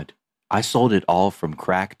God. I sold it all from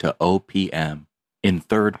crack to OPM in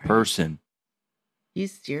third person. You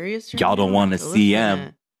serious? Y'all don't want to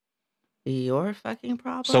CM. Your fucking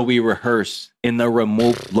problem. So we rehearse in the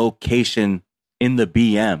remote location in the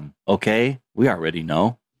BM. Okay. We already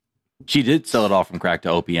know. She did sell it all from crack to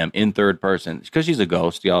OPM in third person because she's a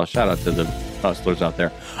ghost, y'all. Shout out to the hustlers out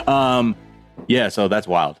there. Yeah, so that's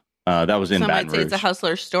wild. That was in Baton Rouge. Some might say it's a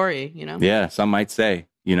hustler story, you know? Yeah, some might say,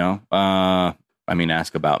 you know. I mean,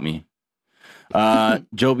 ask about me.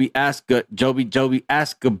 Joby, ask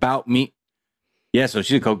about me. Yeah, so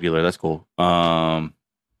she's a coke dealer. That's cool. I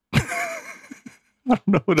don't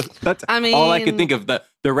know what that's. I mean, all I could think of.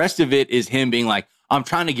 The rest of it is him being like, I'm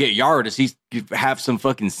trying to get Yara to have some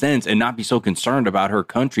fucking sense and not be so concerned about her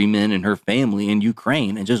countrymen and her family in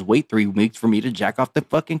Ukraine and just wait 3 weeks for me to jack off the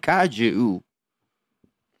fucking kaiju.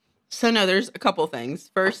 So no, there's a couple things.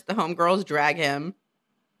 First, the homegirls drag him.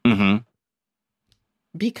 Mm-hmm.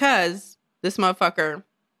 Because this motherfucker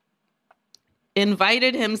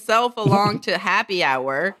invited himself along to happy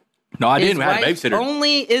hour. No, I didn't. I had a babysitter.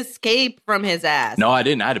 Only escape from his ass. No, I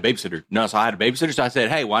didn't. I had a babysitter. No, so I had a babysitter. So I said,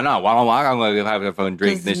 hey, why not? Why don't I'm going to have a phone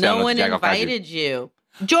drink? Because no one invited you.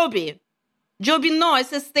 Joby, no, I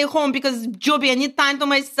said stay home because, Joby, I need time to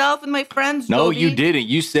myself and my friends, No, Joby. you didn't.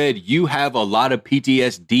 You said you have a lot of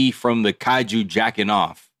PTSD from the kaiju jacking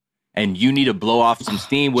off. and you need to blow off some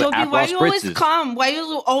steam with Jovi, Aperol why you always spritzes. come? Why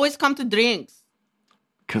you always come to drinks?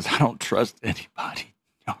 Because I don't trust anybody.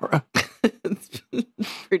 Yara. It's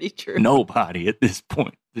pretty true. Nobody at this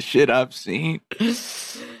point. The shit I've seen.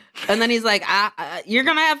 And then he's like, "You're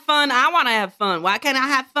gonna have fun. I want to have fun. Why can't I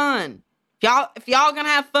have fun? If y'all gonna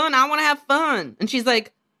have fun, I want to have fun." And she's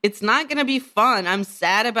like, "It's not gonna be fun. I'm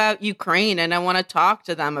sad about Ukraine, and I want to talk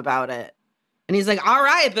to them about it." And he's like, "All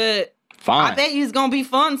right, but Fine. I bet you's gonna be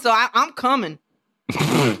fun, so I'm coming."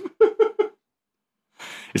 It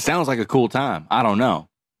sounds like a cool time. I don't know.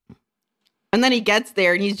 And then he gets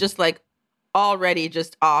there, and he's just like, already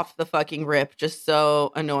just off the fucking rip, just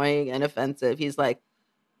so annoying and offensive. He's like,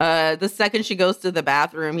 the second she goes to the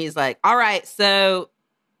bathroom, he's like, "All right, so,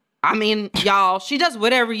 I mean, y'all, she does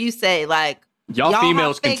whatever you say. Like, Y'all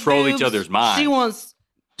females have fake control each boobs. other's minds.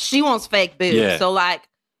 She wants fake boobs. Yeah. So, like,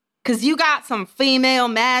 because you got some female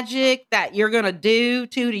magic that you're going to do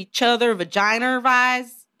to each other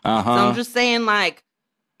vagina-wise. Uh-huh. So I'm just saying, like,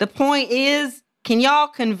 the point is, can y'all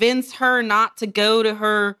convince her not to go to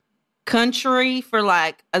her country for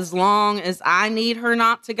like as long as I need her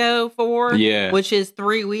not to go for? Yeah. Which is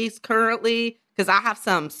 3 weeks currently, because I have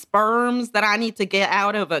some sperms that I need to get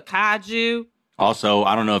out of a kaiju. Also,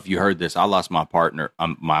 I don't know if you heard this. I lost my partner,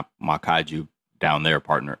 my kaiju down there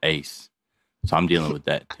partner, Ace. So I'm dealing with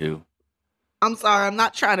that too. I'm sorry, I'm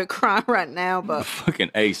not trying to cry right now, but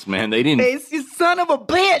Fucking Ace, man. They didn't Ace, you son of a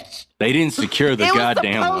bitch. they didn't secure the It was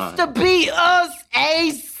goddamn supposed line. to be us,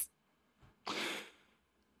 Ace.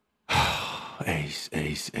 Ace,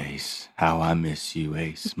 Ace, Ace. How I miss you,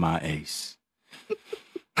 Ace, my Ace.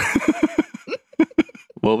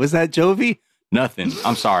 What was that, Jovi? Nothing.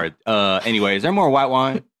 I'm sorry. Anyway, is there more white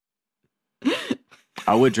wine?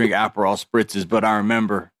 I would drink Aperol spritzes, but I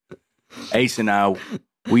remember Ace and I,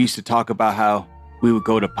 we used to talk about how we would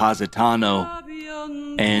go to Positano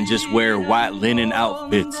and just wear white linen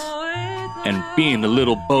outfits and be in the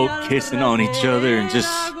little boat kissing on each other and just,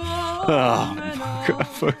 oh my God,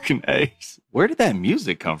 fucking Ace. Where did that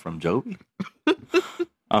music come from, Jovi?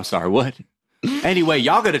 I'm sorry, what? Anyway,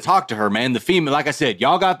 y'all got to talk to her, man. The female, like I said,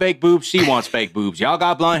 y'all got fake boobs. She wants fake boobs. Y'all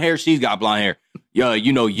got blonde hair. She's got blonde hair.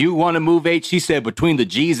 You know, you want to move H. She said between the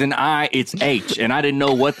G's and I, it's H. And I didn't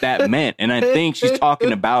know what that meant. And I think she's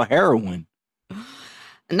talking about heroin.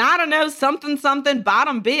 And I don't know, something,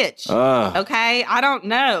 bottom bitch. Okay? I don't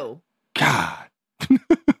know. God.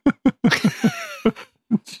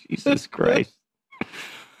 Jesus Christ.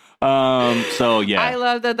 So yeah. I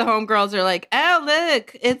love that the homegirls are like, "Oh,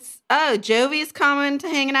 look, Jovi's coming to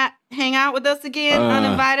hang out with us again,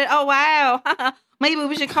 uninvited. Oh, wow. Maybe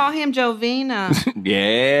we should call him Jovina."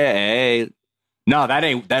 Yeah, hey. No,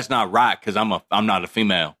 that's not right, because I'm not a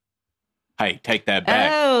female. Hey, take that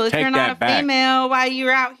back. Oh, if take you're not that a female, why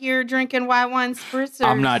you're out here drinking white wine spritzers?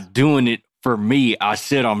 I'm not doing it for me. I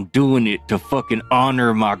said I'm doing it to fucking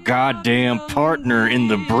honor my goddamn partner in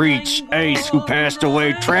the breach, Ace, who passed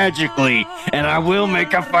away tragically. And I will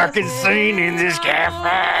make a fucking scene in this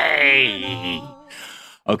cafe.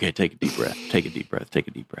 Okay, take a deep breath. Take a deep breath. Take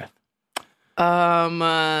a deep breath.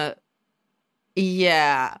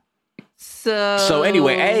 Yeah. So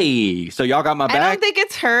anyway, hey, so y'all got my back? I don't think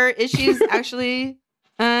it's her issues, actually.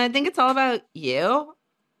 I think it's all about you.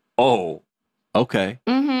 Oh, okay.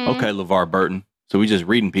 Mm-hmm. Okay, LeVar Burton. So we just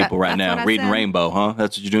reading people right that's now. what I Reading said. Rainbow, huh?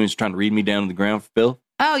 That's what you're doing? Just trying to read me down to the ground for Phil?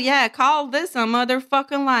 Oh, yeah. Call this a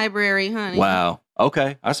motherfucking library, honey. Wow.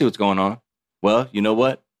 Okay. I see what's going on. Well, you know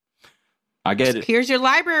what? I get it. Here's your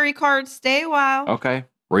library card. Stay a while. Okay.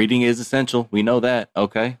 Reading is essential. We know that.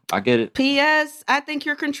 Okay. I get it. P.S. I think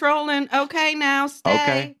you're controlling. Okay, now stay.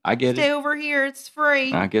 Okay. I get Stay it. over here. It's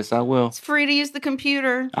free. I guess I will. It's free to use the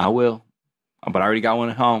computer. I will. But I already got one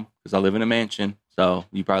at home because I live in a mansion. So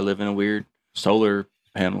you probably live in a weird solar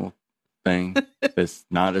panel thing that's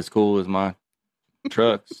not as cool as my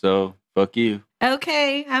truck. So fuck you.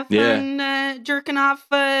 Okay, have fun jerking off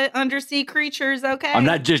undersea creatures, okay? I'm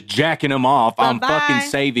not just jacking them off. I'm Bye-bye. fucking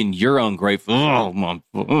saving your ungrateful. Oh, my.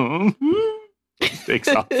 Takes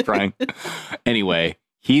off crying. Anyway,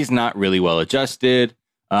 he's not really well adjusted,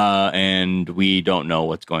 and we don't know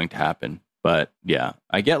what's going to happen. But yeah,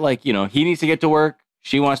 I get like, you know, he needs to get to work.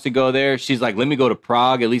 She wants to go there. She's like, let me go to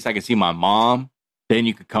Prague. At least I can see my mom. Then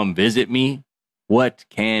you could come visit me. What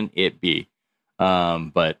can it be?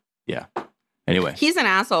 But yeah. Anyway. He's an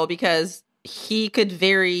asshole because he could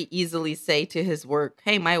very easily say to his work,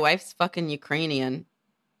 "Hey, my wife's fucking Ukrainian.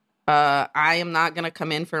 I am not going to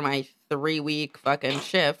come in for my 3-week fucking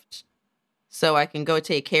shift so I can go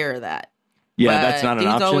take care of that." Yeah, But that's not an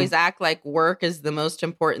dudes option. always act like work is the most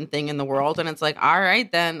important thing in the world. And it's like, all right,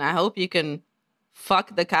 then I hope you can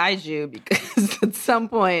fuck the kaiju because At some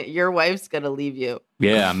point, your wife's going to leave you.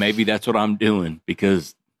 Yeah, maybe that's what I'm doing,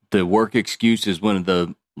 because the work excuse is one of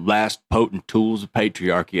the last potent tools of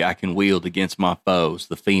patriarchy I can wield against my foes,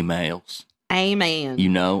 the females. Amen. You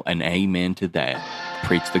know, and amen to that.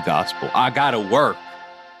 Preach the gospel. I gotta work,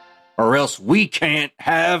 or else we can't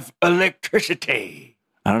have electricity.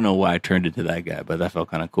 I don't know why I turned into that guy, but that felt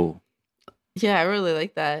kind of cool. Yeah, I really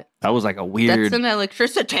like that. That was like a weird... That's an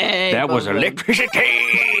electricity. That was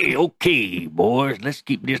electricity. Okay, boys, let's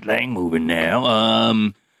keep this thing moving now.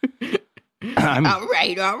 All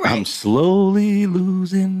right. I'm slowly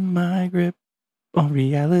losing my grip on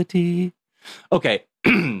reality. Okay,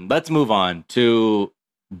 let's move on to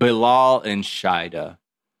Bilal and Shida.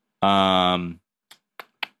 All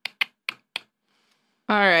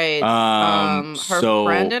right. Her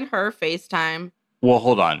friend and her FaceTime. Well,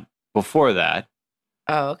 hold on. Before that,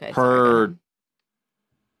 okay. Her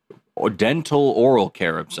dental oral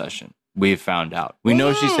care obsession, we've found out. We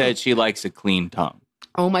know she said she likes a clean tongue.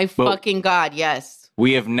 Oh my fucking God, yes.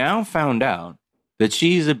 We have now found out that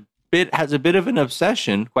she's has a bit of an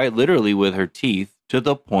obsession, quite literally, with her teeth, to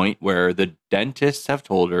the point where the dentists have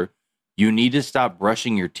told her, you need to stop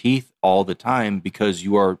brushing your teeth all the time because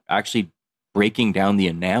you are actually breaking down the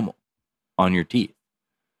enamel on your teeth.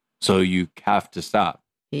 So you have to stop.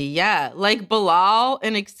 Yeah, like Bilal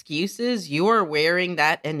and excuses, you are wearing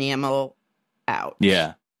that enamel out.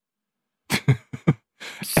 Yeah.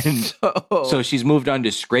 And so she's moved on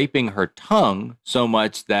to scraping her tongue so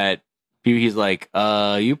much that he's like,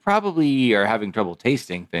 you probably are having trouble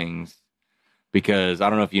tasting things, because I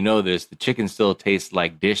don't know if you know this, the chicken still tastes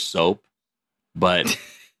like dish soap, but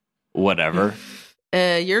whatever.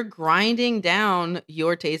 You're grinding down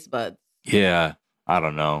your taste buds. Yeah, I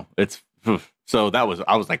don't know. So I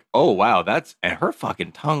was like, oh, wow, and her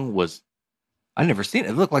fucking tongue was, I never seen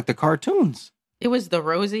it. It looked like the cartoons. It was the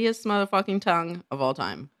rosiest motherfucking tongue of all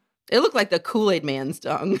time. It looked like the Kool-Aid Man's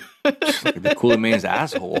tongue. Like the Kool-Aid Man's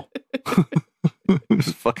asshole. It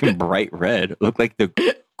was fucking bright red. It looked like the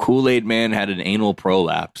Kool-Aid Man had an anal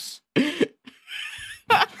prolapse. It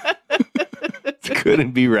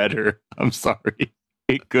couldn't be redder. I'm sorry.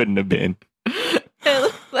 It couldn't have been. It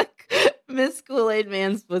looked like Miss Kool-Aid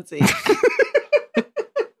Man's pussy.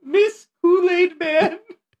 Miss Kool-Aid Man.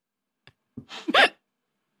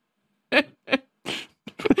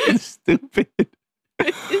 Stupid.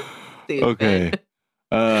 Okay.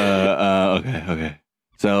 Okay.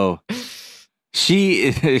 So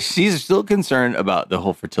she's still concerned about the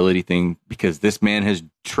whole fertility thing because this man has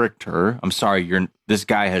tricked her. I'm sorry, this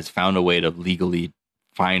guy has found a way to legally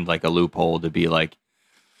find like a loophole to be like,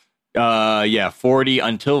 40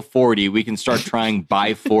 until 40, we can start trying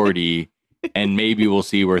by 40 and maybe we'll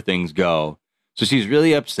see where things go. So she's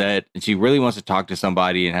really upset and she really wants to talk to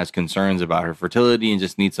somebody and has concerns about her fertility and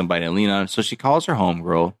just needs somebody to lean on. So she calls her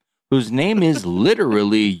homegirl, whose name is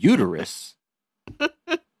literally Uterus,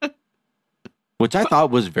 which I thought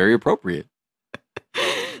was very appropriate.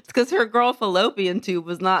 It's because her girl fallopian tube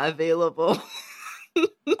was not available.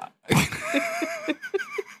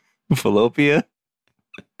 Fallopia?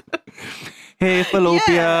 Hey,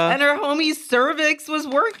 Fallopia. Yeah, and her homie cervix was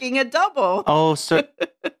working a double. Oh, sir.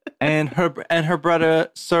 And her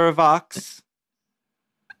brother Cervox.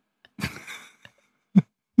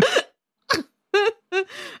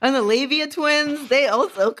 And the labia twins, they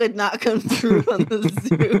also could not come through on the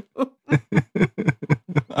Zoom.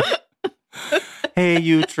 Hey,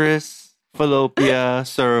 Uterus, Fallopia,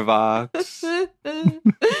 Cervox.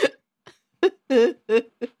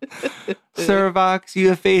 Cervox,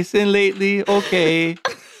 you facing lately? Okay.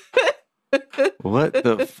 What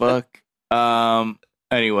the fuck?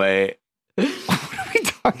 Anyway. What are we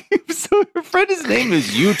talking about? So her friend's name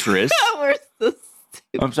is Uterus. We're so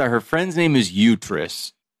stupid. I'm sorry, her friend's name is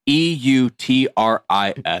Uterus.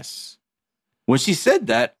 Eutris. When she said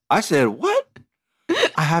that, I said, what?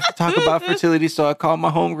 I have to talk about fertility, so I called my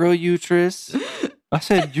homegirl Uterus. I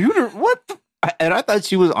said, Uterus, what the? And I thought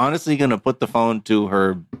she was honestly going to put the phone to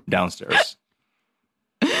her downstairs.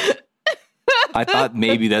 I thought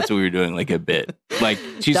maybe that's what we were doing, like a bit. Like,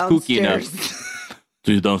 she's kooky enough.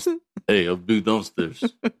 Hey, I'll be downstairs.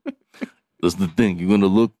 That's the thing. You're going to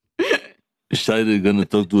look. Shida going to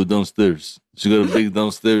talk to her downstairs. She got a big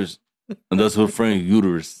downstairs. And that's her friend,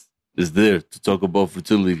 Uterus, is there to talk about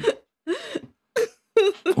fertility.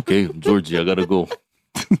 Okay, Georgie, I got to go.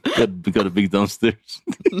 got a big downstairs.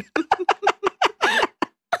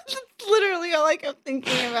 Literally all I kept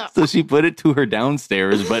thinking about. So she put it to her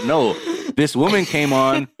downstairs, but no, this woman came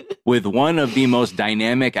on with one of the most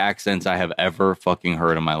dynamic accents I have ever fucking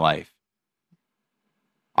heard in my life.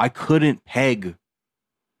 I couldn't peg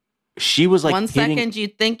she was like One hitting, second you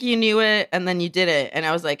think you knew it, and then you did it, and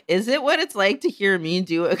I was like, "Is it what it's like to hear me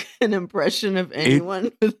do an impression of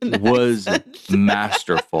anyone?" With an was accent?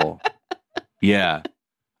 masterful. Yeah.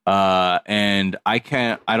 And I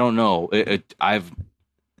don't know. I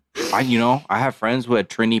have friends who had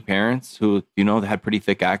Trini parents who, they had pretty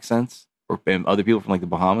thick accents, and other people from like the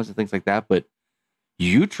Bahamas and things like that. But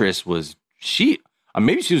Uterus was,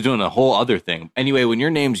 maybe she was doing a whole other thing. Anyway, when your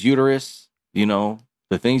name's Uterus,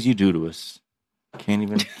 the things you do to us, can't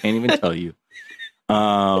even tell you.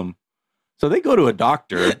 So they go to a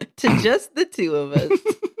doctor. To just the two of us.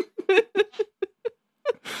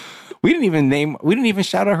 We didn't even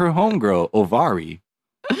shout out her homegirl, Ovari.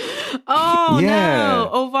 Oh, Yeah. no.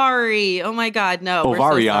 Ovari. Oh, my God. No.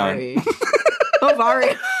 Ovarion. We're so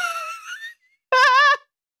sorry. Ovari.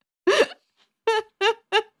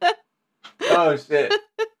 Oh, shit.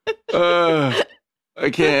 I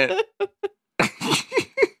can't.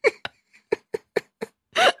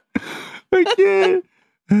 I can't.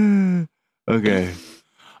 Okay.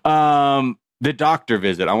 The doctor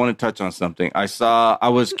visit. I want to touch on something. I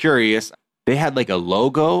was curious. They had like a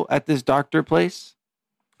logo at this doctor place.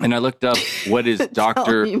 And I looked up what is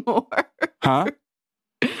doctor. Tell me more. Huh?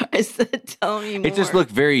 I said, tell me more. It just looked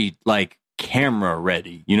very like camera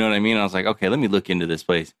ready. You know what I mean? I was like, okay, let me look into this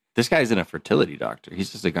place. This guy's in a fertility doctor.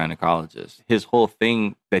 He's just a gynecologist. His whole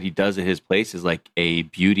thing that he does at his place is like a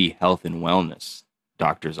beauty, health, and wellness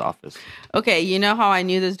doctor's office. Okay, you know how I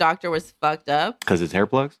knew this doctor was fucked up? Because it's hair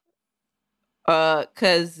plugs?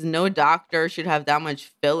 Because no doctor should have that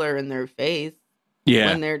much filler in their face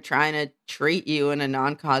when they're trying to treat you in a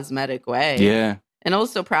non-cosmetic way. Yeah. And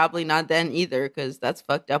also probably not then either, because that's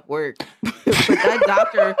fucked up work. But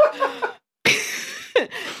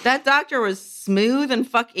that doctor was smooth and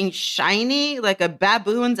fucking shiny like a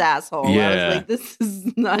baboon's asshole. Yeah. I was like, this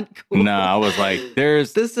is not cool. No, I was like,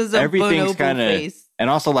 this is a everything's bonobo kind of, face. and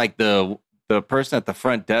also like the person at the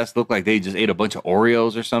front desk looked like they just ate a bunch of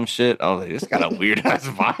Oreos or some shit. I was like, this got a weird ass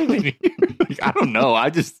vibe in here. Like, I don't know. I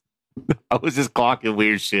was just clocking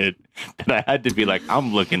weird shit that I had to be like,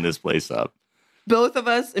 I'm looking this place up. Both of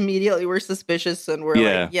us immediately were suspicious and we're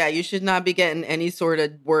Yeah. like, yeah, you should not be getting any sort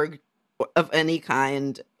of work of any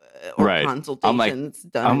kind or Right. consultations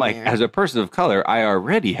done. I'm like, there. as a person of color, I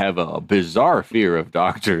already have a bizarre fear of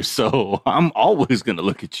doctors. So I'm always going to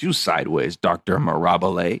look at you sideways, Dr.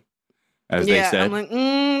 Mirabile, as they said. I'm like,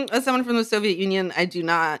 as someone from the Soviet Union, I do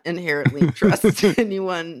not inherently trust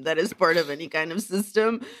anyone that is part of any kind of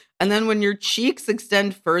system. And then when your cheeks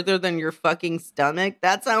extend further than your fucking stomach,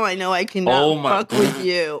 that's how I know I cannot fuck with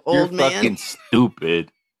you, old You're man. fucking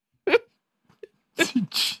stupid.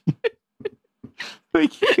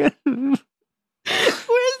 Like, Where's the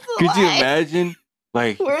could lie? you imagine?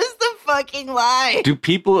 Like, Where's the fucking lie?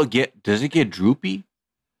 does it get droopy?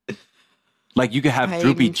 Like you could have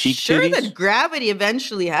droopy I'm cheek sure titties? that gravity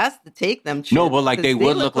eventually has to take them. No, but like they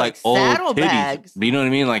would look like old titties. saddlebags. You know what I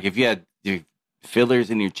mean? Like if you had your fillers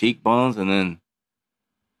in your cheekbones and then,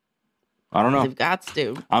 I don't know. They've got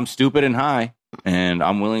to. I'm stupid and high, and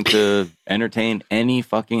I'm willing to entertain any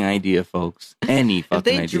fucking idea, folks. Any fucking If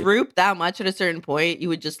they idea. droop that much at a certain point, you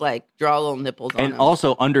would just like draw little nipples on And them.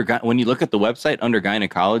 also, when you look at the website under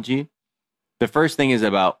gynecology, the first thing is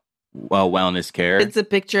about wellness care. It's a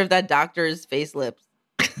picture of that doctor's face lips.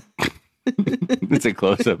 It's a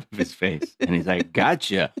close up of his face, and he's like,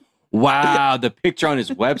 "Gotcha! Wow!" The picture on his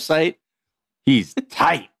website, he's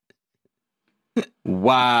tight.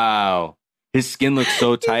 Wow, his skin looks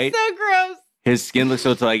so tight. So gross. His skin looks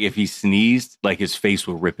so tight. Like if he sneezed, like his face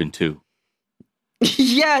will rip in two.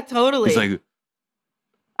 Yeah, totally. He's like,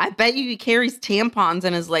 I bet you he carries tampons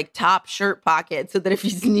in his like top shirt pocket so that if he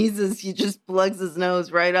sneezes, he just plugs his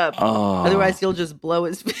nose right up. "Oh, Otherwise, he'll just blow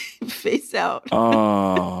his face out.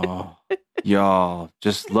 oh, y'all,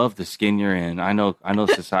 just love the skin you're in. I know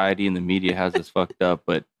society and the media has us fucked up,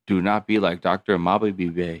 but do not be like Dr. Mama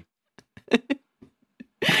Bibe.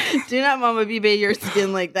 Do not Mama Bibe your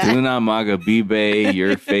skin like that. Do not Maga Bibe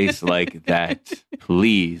your face like that.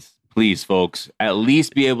 Please, please, folks. At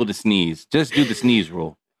least be able to sneeze. Just do the sneeze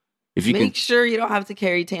rule. If you Make sure you don't have to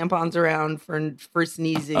carry tampons around for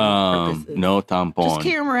sneezing purposes. no tampon. Just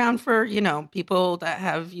carry them around for, people that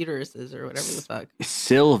have uteruses or whatever the fuck.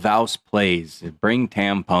 Silvaus plays. Bring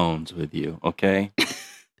tampons with you, okay?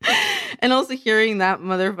 And also hearing that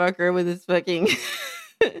motherfucker with his fucking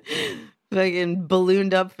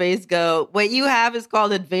ballooned up face go, what you have is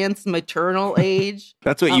called advanced maternal age.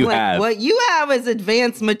 That's what I'm you like, have. What you have is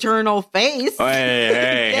advanced maternal face.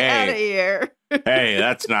 Hey, Get out of here. Hey,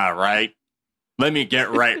 that's not right. Let me get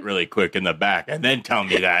right really quick in the back and then tell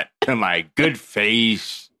me that to my good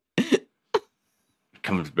face.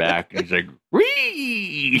 comes back and he's like,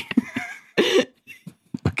 "Wee!"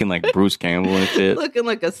 Looking like Bruce Campbell and shit. Looking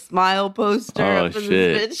like a smile poster. Oh, up in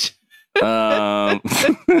shit. This bitch. All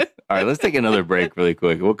right, let's take another break really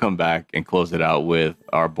quick. We'll come back and close it out with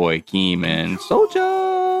our boy Keem and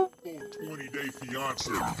Soulja. 20-day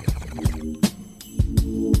fiance.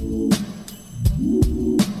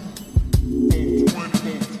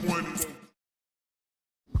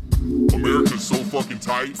 America's so fucking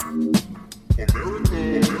tight.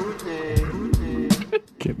 America.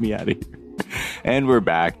 Get me out of here. And we're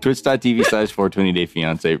back. Twitch.tv/420day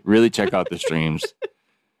fiance. Really check out the streams.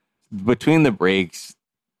 Between the breaks,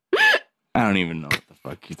 I don't even know what the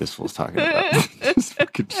fuck this fool's talking about. Just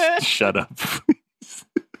fucking shut up.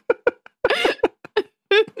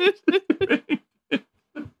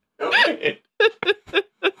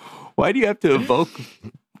 Why do you have to evoke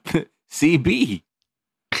CB?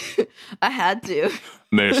 I had to.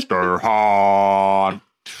 Mr. Hahn.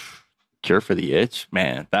 Cure for the itch?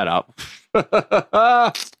 Man, that up.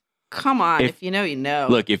 Come on. If you know, you know.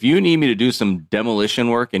 Look, if you need me to do some demolition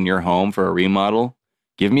work in your home for a remodel,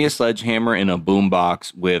 give me a sledgehammer and a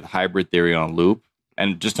boombox with Hybrid Theory on loop.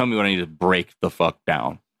 And just tell me what I need to break the fuck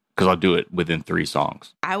down. Because I'll do it within 3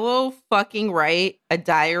 songs. I will fucking write a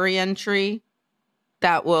diary entry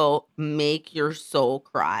that will make your soul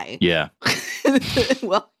cry. Yeah.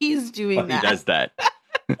 Well, he's doing that. He does that.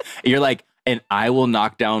 You're like, and I will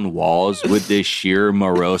knock down walls with the sheer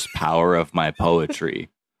morose power of my poetry.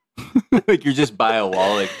 Like you're just by a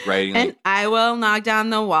wall, like writing. And like, I will knock down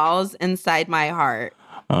the walls inside my heart.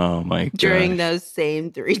 Oh my god! During those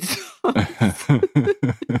same 3 songs.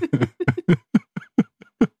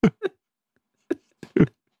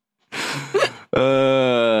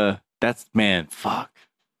 That's man, fuck.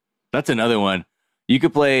 That's another one. You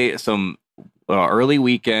could play some Early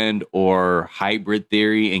Weekend or Hybrid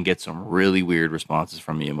Theory and get some really weird responses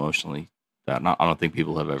from me emotionally that I don't think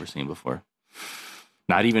people have ever seen before.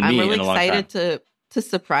 Not even me. I'm really in a long time. excited to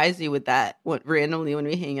surprise you with that randomly when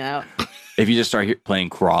we hang out. If you just start playing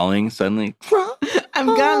Crawling suddenly, I'm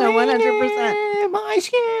gonna 100%. My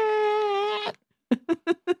skin.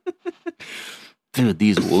 Dude,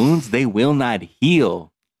 these wounds, they will not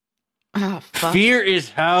heal. Oh, fuck. Fear is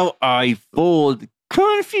how I fold.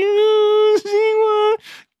 Confusing what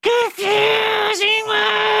is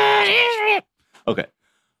real. Okay.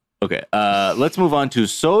 Let's move on to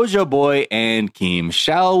Soulja Boy and Keem.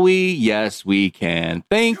 Shall we? Yes, we can.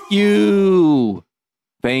 Thank you.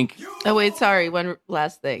 Oh, wait, sorry. One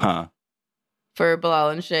last thing. For Bilal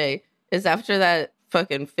and Shay is after that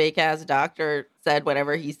fucking fake ass doctor said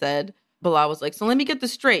whatever he said, Bilal was like, so let me get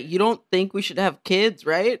this straight. You don't think we should have kids,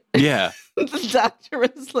 right? Yeah. The doctor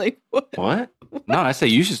was like, what? No, I say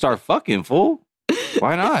you should start fucking, fool.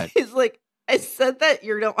 Why not? He's like, I said that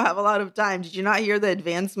you don't have a lot of time. Did you not hear the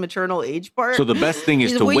advanced maternal age part? So the best thing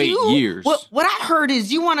is to wait years. What I heard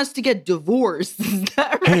is you want us to get divorced. Is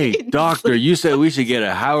that right? Hey, doctor, you said we should get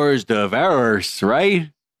a Howard's divorce,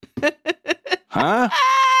 right? Huh?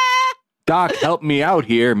 Doc, help me out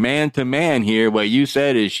here, man to man here. What you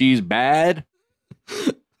said is she's bad?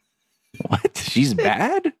 What? She's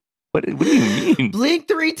bad? What do you mean? Blink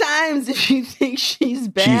 3 times if you think she's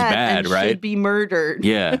bad. She's bad, and right? Should be murdered.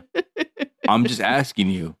 Yeah. I'm just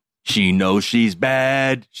asking you. She knows she's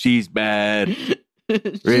bad. She's bad.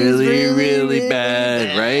 really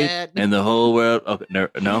bad, right? And the whole world. Okay,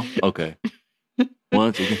 no? Okay.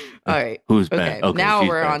 Once again. All right. Who's bad? Okay, now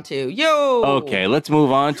we're on to you. Okay, let's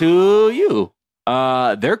move on to you.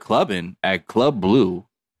 They're clubbing at Club Blue,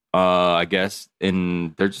 I guess,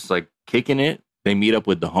 and they're just like kicking it. They meet up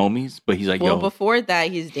with the homies, but he's like, well, yo. Before that,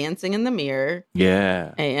 he's dancing in the mirror.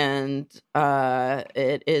 Yeah. And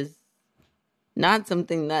it is not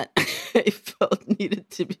something that I felt needed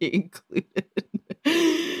to be included.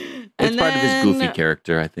 It's part of his goofy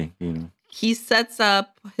character, I think. You know. He sets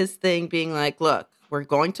up his thing being like, look, we're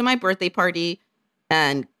going to my birthday party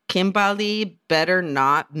and Kimberly better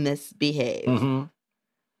not misbehave. Mm-hmm.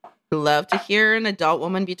 Love to hear an adult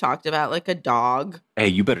woman be talked about like a dog. Hey,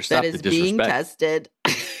 you better stop the disrespect. Being tested.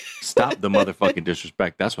 Stop the motherfucking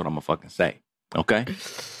disrespect. That's what I'm gonna fucking say. Okay.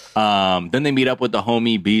 Then they meet up with the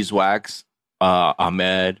homie Beeswax,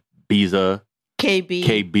 Ahmed, Biza,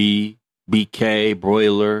 KB, BK,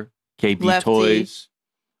 Broiler, KB Lefty. Toys,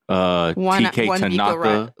 TK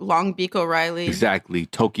Tanaka, Long Beak O'Reilly. Exactly.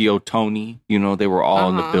 Tokyo Tony. You know, they were all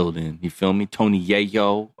in the building. You feel me? Tony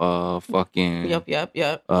Yayo, fucking.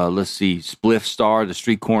 Yep. Let's see. Spliff Star, the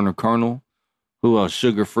Street Corner Colonel. Who else?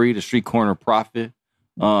 Sugar Free, the Street Corner Prophet.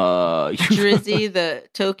 Drizzy, the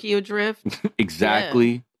Tokyo Drift.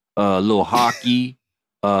 Exactly. Lil Hockey.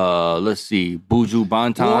 Let's see, Buju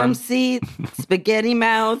Banton, Warm seat, spaghetti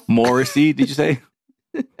mouth. Morrissey. Did you say?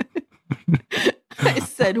 I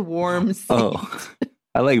said warm seat. Oh,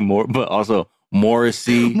 I like more, but also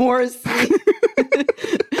Morrissey. Morrissey.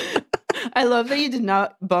 I love that you did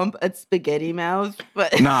not bump at spaghetti mouth,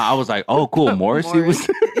 but Nah, I was like, oh, cool. Morrissey was.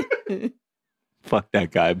 Fuck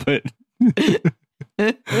that guy, but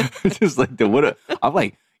just like I'm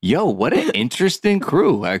like, yo, what an interesting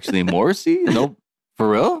crew. Actually, Morrissey. No,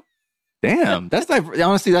 for real. Damn, that's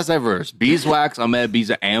honestly, that's diverse. Beeswax, Ahmed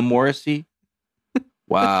Beezer, and Morrissey.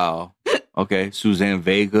 Wow. Okay, Suzanne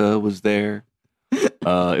Vega was there.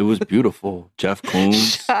 It was beautiful. Jeff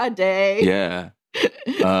Koons. Sade. Yeah.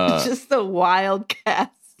 Just a wild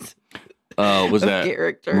cast. Was that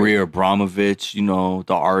character. Maria Abramovich? You know,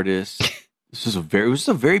 the artist. It was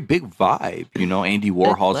a very big vibe. You know, Andy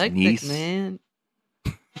Warhol's Eclectic, niece. Man.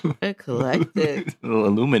 Eclectic.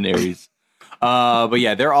 Luminaries. But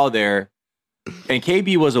yeah, they're all there. And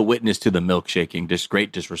KB was a witness to the milkshaking, just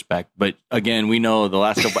great disrespect. But again, we know the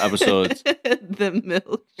last couple episodes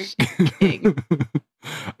The milkshake.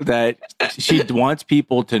 that she wants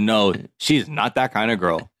people to know she's not that kind of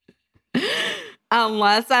girl.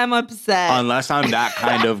 Unless I'm upset. Unless I'm that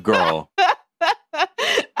kind of girl. I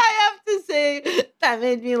have to say, that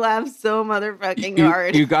made me laugh so motherfucking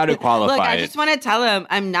hard. You got to qualify Look, I it. just want to tell him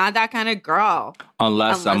I'm not that kind of girl.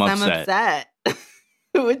 Unless I'm upset.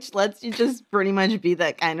 Which lets you just pretty much be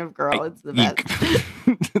that kind of girl. It's the best.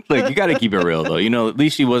 Like, you got to keep it real, though. You know, at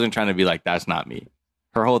least she wasn't trying to be like, that's not me.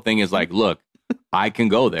 Her whole thing is like, look, I can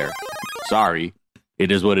go there. Sorry.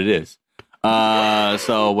 It is what it is.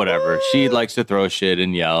 So whatever. She likes to throw shit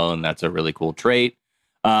and yell, and that's a really cool trait.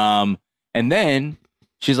 And then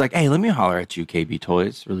she's like, hey, let me holler at you, KB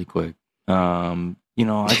Toys, really quick. You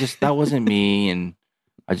know, that wasn't me, and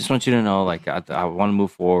I just want you to know, like, I want to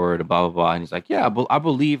move forward, blah, blah, blah. And he's like, yeah, I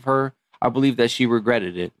believe her. I believe that she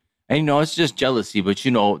regretted it. And, you know, it's just jealousy. But,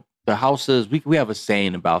 you know, the houses, we have a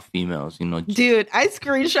saying about females, you know. Dude, I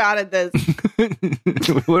screenshotted this.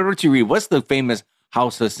 What did you read? What's the famous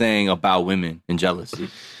Hausa saying about women and jealousy?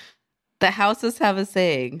 The houses have a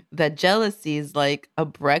saying that jealousy is like a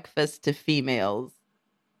breakfast to females.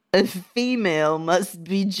 A female must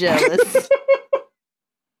be jealous.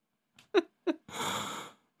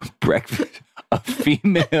 Breakfast. A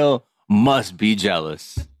female must be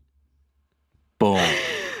jealous. Boom.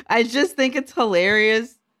 I just think it's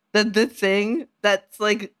hilarious that the thing that's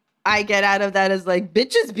like I get out of that is like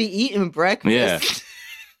bitches be eating breakfast. Yeah.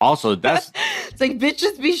 Also, that's it's like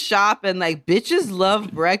bitches be shopping. Like bitches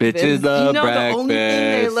love breakfast. Bitches love you know breakfast. The only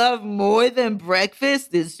thing they love more than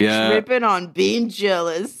breakfast is tripping on being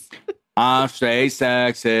jealous. I'm straight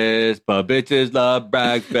sexist, but bitches love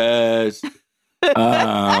breakfast.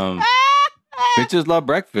 Bitches love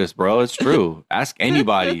breakfast, bro. It's true. Ask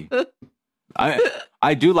anybody.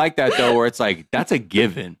 I do like that though, where it's like that's a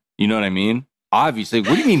given. You know what I mean? Obviously,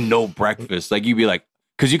 what do you mean no breakfast? Like you'd be like,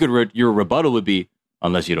 because you could your rebuttal would be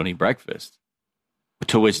unless you don't eat breakfast.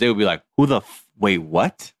 To which they would be like, wait,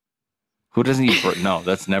 what? Who doesn't eat breakfast? No,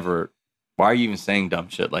 that's never. Why are you even saying dumb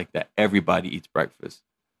shit like that? Everybody eats breakfast.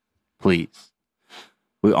 Please.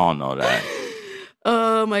 We all know that.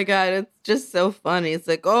 Oh my God, it's just so funny. It's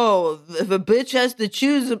like, oh, if a bitch has to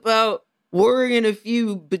choose about worrying if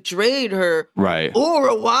you betrayed her, right, or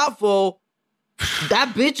a waffle, that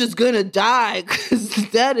bitch is gonna die because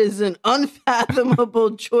that is an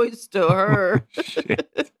unfathomable choice to her.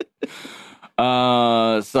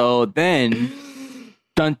 So then,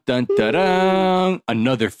 dun dun dun dun,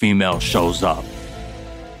 another female shows up.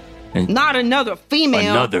 And not another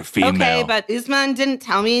female. Another female. Okay, but Usman didn't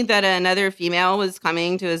tell me that another female was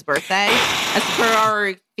coming to his birthday as per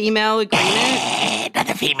our female agreement.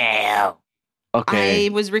 Another female. Okay. I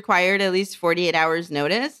was required at least 48 hours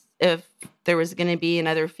notice if there was going to be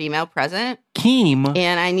another female present. Keem.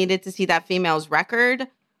 And I needed to see that female's record.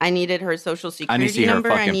 I needed her social security her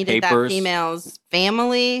number. I needed papers. that female's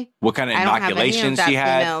family. What kind of inoculations she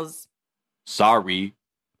had. Sorry.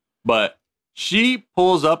 But she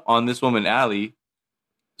pulls up on this woman, Allie.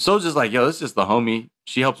 So just like, yo, this is just the homie.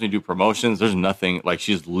 She helps me do promotions. There's nothing. Like,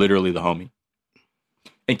 she's literally the homie.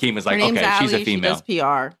 And Keem is like, okay, Allie, she's a female. She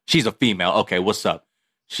does PR. She's a female. Okay, what's up?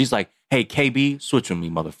 She's like, hey, KB, switch with me,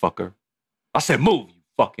 motherfucker. I said, move, you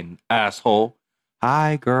fucking asshole.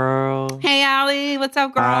 Hi, girl. Hey, Allie. What's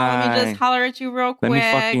up, girl? Hi. Let me just holler at you real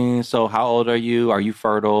quick. So how old are you? Are you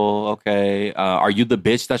fertile? Okay. Are you the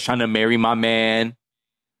bitch that's trying to marry my man?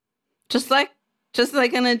 Just like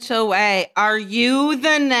in a chill way. Are you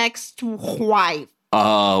the next wife?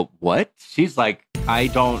 What? She's like, I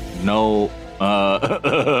don't know.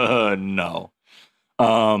 No.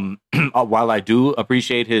 While I do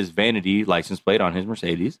appreciate his vanity license plate on his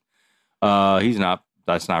Mercedes,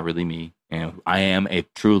 that's not really me. And I am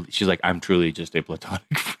she's like, I'm truly just a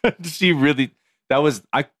platonic friend.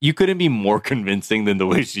 You couldn't be more convincing than the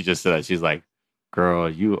way she just said that. She's like, girl, are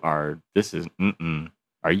you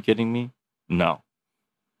kidding me? No.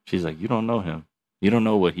 She's like, you don't know him. You don't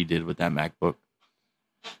know what he did with that MacBook.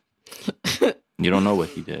 You don't know what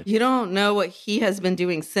he did. You don't know what he has been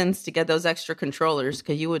doing since to get those extra controllers,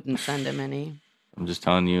 because you wouldn't send him any. I'm just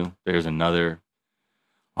telling you, there's a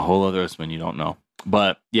whole other Usman you don't know.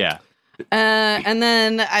 But yeah. And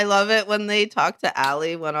then I love it when they talk to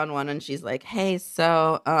Allie one-on-one and she's like, hey,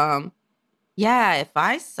 so, yeah, if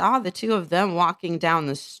I saw the two of them walking down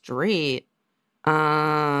the street,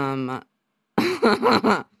 I'd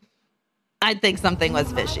think something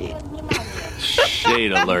was fishy.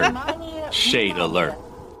 Shade alert. Shade alert.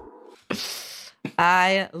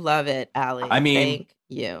 I love it, Allie. I mean, thank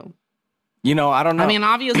you. You know, I don't know. I mean,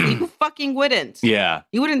 obviously, who fucking wouldn't? Yeah.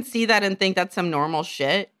 You wouldn't see that and think that's some normal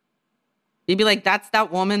shit. You'd be like, that's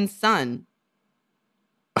that woman's son.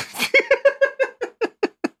 I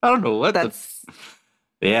don't know what that's.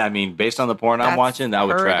 Yeah, I mean, based on the porn I'm watching, that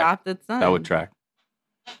would track. Adopted son. That would track.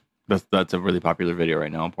 That's a really popular video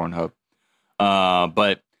right now on Pornhub.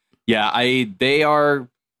 But yeah, they are.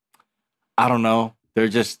 I don't know.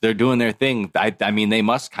 They're doing their thing. I mean, they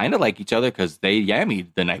must kind of like each other because they yammied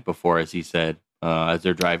the night before, as he said, as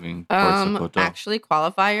they're driving towards the hotel. Actually,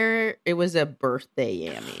 qualifier, it was a birthday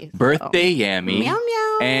yammy. Birthday yammy. Meow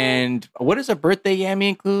meow. And what does a birthday yammy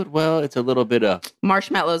include? Well, it's a little bit of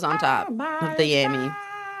marshmallows on top of the yammy,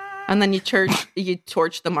 and then you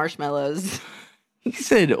torch the marshmallows. He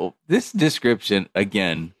said, "This description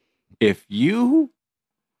again. If you,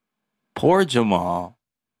 poor Jamal,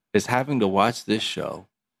 is having to watch this show,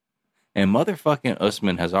 and motherfucking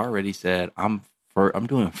Usman has already said, I'm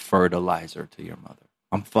doing fertilizer to your mother.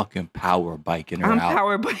 I'm fucking power biking her out. I'm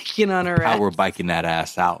power biking on her power ass. biking that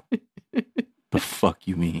ass out. The fuck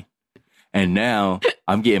you mean? And now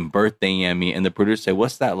I'm getting birthday yammy, and the producer say,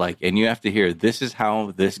 what's that like? And you have to hear, this is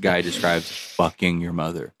how this guy describes fucking your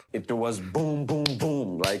mother. It was boom, boom,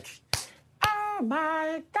 boom, like, oh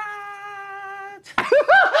my God.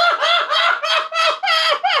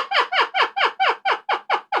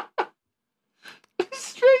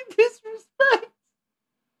 Straight disrespect.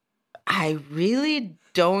 I really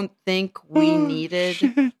don't think we needed.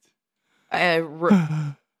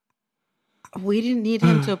 We didn't need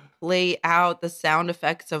him to play out the sound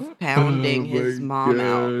effects of pounding his mom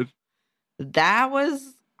out. That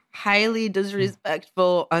was highly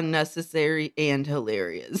disrespectful, unnecessary, and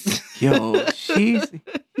hilarious. Yo,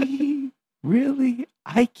 really?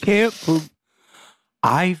 I can't believe.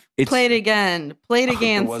 Play it again. Play it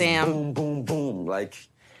again, it Sam. Boom, boom, boom. Like,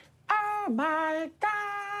 oh my God.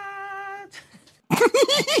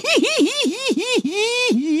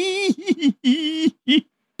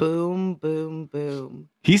 Boom, boom, boom.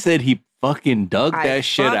 He said he fucking dug that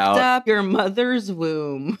shit out. Up your mother's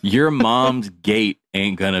womb. Your mom's gait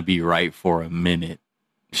ain't gonna be right for a minute.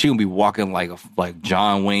 She gonna be walking like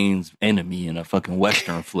John Wayne's enemy in a fucking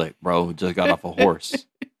Western flick, bro. Who just got off a horse.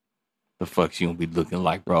 The fuck she gonna be looking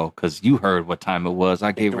like, bro? Because you heard what time it was.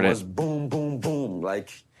 I gave her that. It was boom, boom, boom. Like,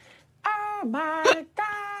 oh my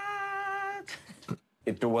God.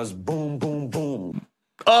 It was boom, boom, boom.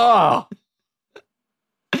 Oh.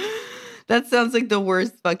 That sounds like the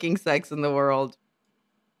worst fucking sex in the world.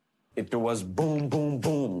 It was boom, boom,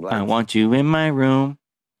 boom. Like, I want you in my room.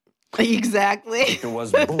 Exactly. It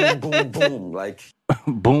was boom, boom, boom. Like,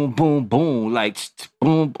 boom, boom, boom. Like,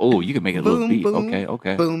 boom. Oh, you can make it a little beat. Boom.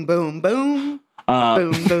 Okay. Boom, boom, boom.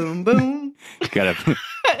 Boom, boom, boom. You gotta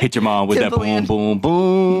hit your mom with that boom, boom,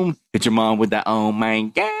 boom. Hit your mom with that, oh my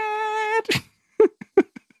God.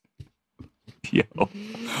 Yo.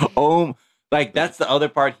 Oh, like, that's the other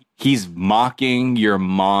part. He's mocking your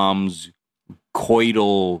mom's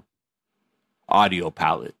coital audio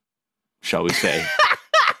palette, shall we say.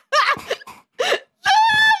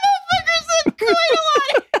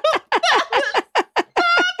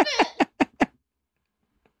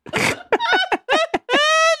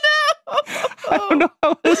 I don't know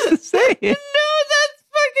how else to say it. No, that's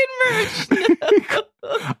fucking merch. No.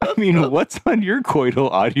 I mean, what's on your coital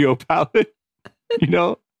audio palette? You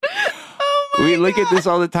know? We look at this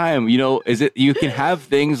all the time. You know, you can have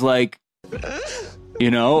things like,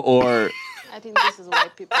 you know, or I think this is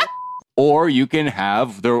white people. Or you can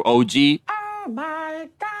have the OG. oh my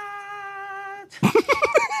God.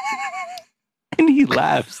 And he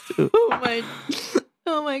laughs too.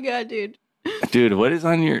 Oh my God, dude. Dude, what's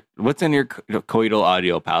on your coital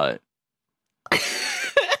audio palette?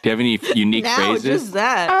 Do you have any unique now, phrases? just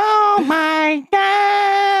that. Oh my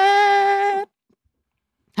God.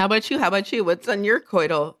 How about you? What's on your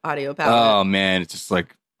coital audio palette? Oh man, it's just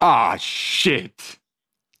like, ah, shit.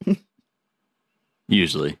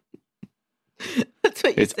 Usually. That's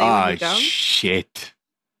what you It's, say when ah, you come? shit.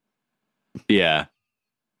 Yeah.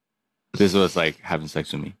 This was like having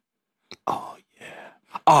sex with me. Oh, yeah.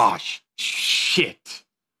 Oh, shit.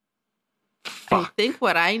 I Fuck. think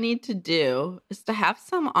what I need to do is to have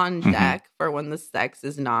some on Mhm. deck for when the sex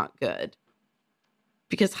is not good.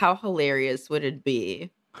 Because how hilarious would it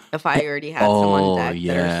be if I already had some on deck that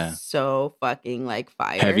yeah. are so fucking like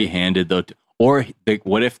fire? Heavy-handed, though. Or like,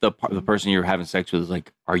 what if the person you're having sex with is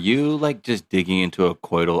like, are you like just digging into a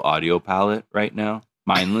coital audio palette right now?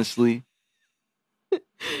 Mindlessly?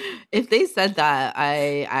 If they said that,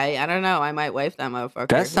 I don't know. I might wife that motherfucker.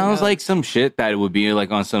 That Who sounds knows? like some shit that would be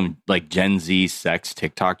like on some like Gen Z sex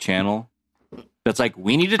TikTok channel. That's like,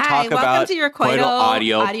 we need to Hi, talk welcome about to your coital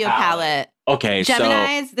audio palette. Okay,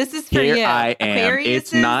 Geminis, so this is for here you. I am.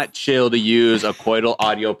 It's Aquariuses? not chill to use a coital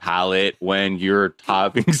audio palette when you're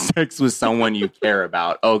having sex with someone you care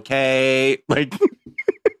about. Okay, like.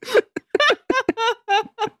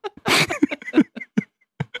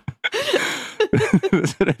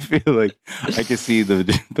 That's what I feel like. I can see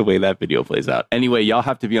the way that video plays out. Anyway, y'all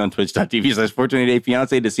have to be on twitch.tv/420day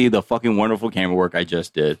fiance to see the fucking wonderful camera work I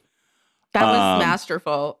just did. That was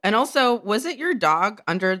masterful. And also, was it your dog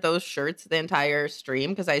under those shirts the entire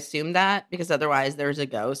stream? Because I assumed that, because otherwise there's a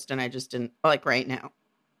ghost and I just didn't, like right now.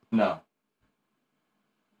 No.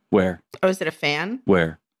 Where? Oh, is it a fan?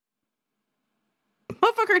 Where?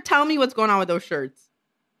 Motherfucker, tell me what's going on with those shirts.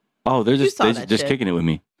 Oh, they're You just saw they're that just shit. kicking it with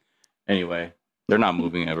me. Anyway, they're not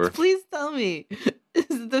moving ever. Please tell me. Is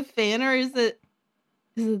it the fan or is it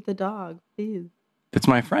the dog? Please. It's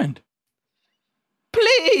my friend.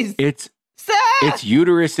 Please. Sir! It's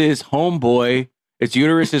Uterus's homeboy. It's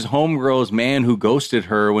Uterus's homegirl's man who ghosted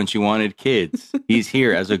her when she wanted kids. He's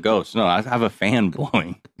here as a ghost. No, I have a fan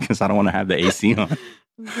blowing because I don't want to have the AC on.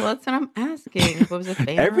 Well, that's what I'm asking. What was a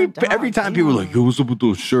fan? or Every a dog? every time people are like, yo, what's up with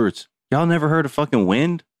those shirts? Y'all never heard of fucking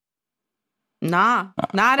wind? Nah,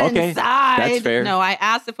 not okay, inside. that's fair. No, I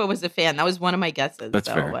asked if it was a fan. That was one of my guesses. That's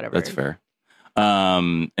so fair. Whatever. That's fair.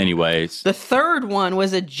 Anyways. The third one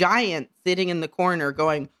was a giant sitting in the corner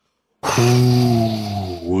going,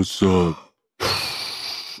 What's up?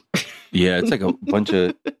 Yeah, it's like a bunch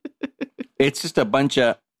of. It's just a bunch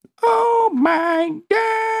of. Oh my God!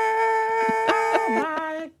 Oh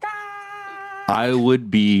my God.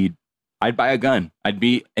 I'd buy a gun. I'd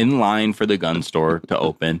be in line for the gun store to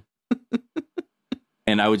open,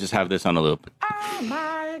 and I would just have this on a loop. Oh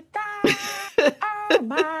my God. Oh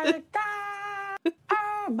my God.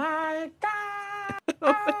 Oh my God.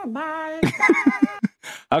 Oh my God.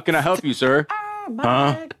 How can I help you, sir? Oh my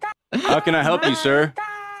Huh? God. How can I help you, sir?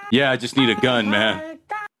 Yeah, I just need a gun, man.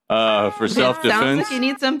 For it sounds self-defense. like you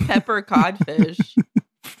need some pepper codfish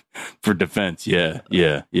For defense, yeah.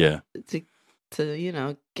 to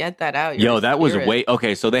get that out. Yo, your that was spirit. way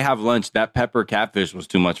okay. So they have lunch. That pepper catfish was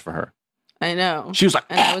too much for her. I know. She was like,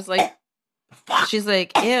 And I was like, she's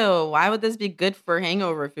like, ew, why would this be good for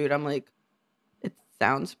hangover food? I'm like, it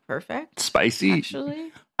sounds perfect. spicy.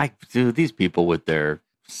 Actually, Dude, these people with their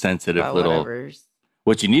sensitive but little. whatever.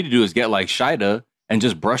 What you need to do is get like Shida and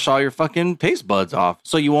just brush all your fucking taste buds off,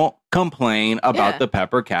 so you won't complain about Yeah. the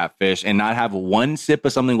pepper catfish and not have one sip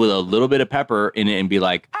of something with a little bit of pepper in it and be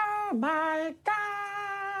like, Oh my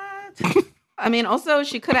God. I mean, also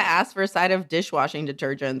she could have asked for a side of dishwashing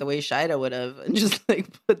detergent the way Shida would have, and just like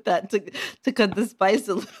put that to cut the spice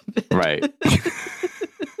a little bit. right.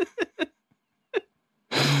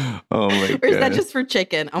 Oh my god. Or is that just for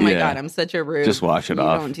chicken? Oh my Yeah. god, I'm such a rude. Just wash it you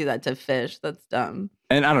off. Don't do that to fish. That's dumb.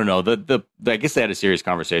 And I don't know, I guess they had a serious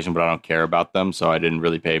conversation, but I don't care about them, so I didn't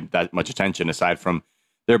really pay that much attention aside from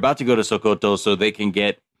they're about to go to Sokoto so they can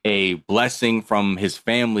get a blessing from his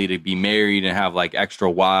family to be married and have like extra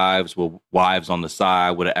wives with wives on the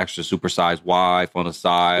side, with an extra supersized wife on the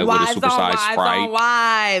side, with a Wives on supersized wives Sprite. on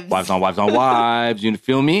wives. Wives on wives on wives, you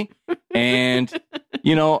feel me? And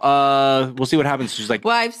we'll see what happens. She's like,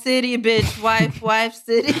 Wife city, bitch. Wife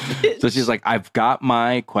city, bitch. so she's like, I've got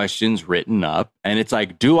my questions written up, and it's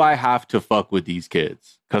like, do I have to fuck with these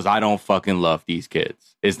kids? Because I don't fucking love these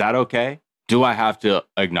kids. Is that okay? Do I have to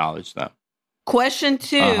acknowledge them? Question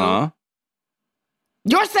 2. Uh-huh.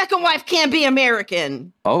 Your second wife can't be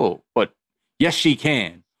American. Oh, but yes, she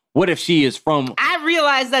can. What if she is from? I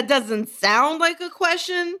realize that doesn't sound like a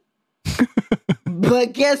question.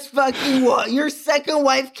 But guess fucking what? Your second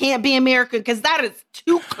wife can't be American because that is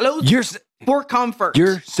too close for comfort.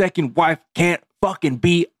 Your second wife can't fucking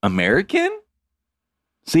be American?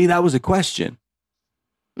 See, that was a question.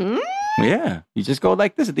 Mm? Yeah. You just go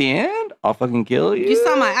like this at the end, I'll fucking kill you. You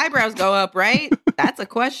saw my eyebrows go up, right? That's a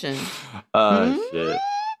question. Shit.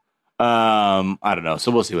 I don't know.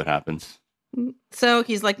 So we'll see what happens. So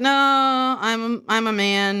he's like, no, I'm a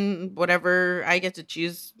man, whatever. I get to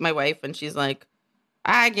choose my wife. And she's like,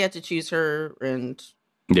 I get to choose her. And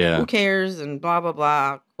Yeah. who cares? And blah, blah,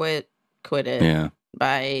 blah. Quit it. Yeah.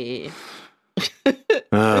 Bye.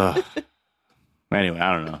 Anyway,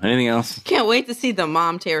 I don't know. Anything else? Can't wait to see the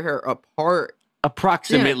mom tear her apart.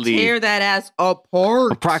 Approximately. Tear that ass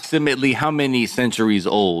apart. Approximately how many centuries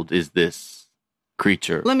old is this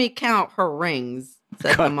creature? Let me count her rings.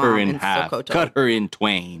 Said Cut the mom her in half. Sokoto. Cut her in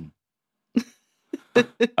twain.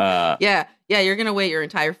 Yeah, you're gonna wait your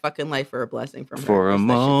entire fucking life for a blessing from her. For a That's just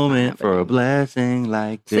not moment, for a happening. blessing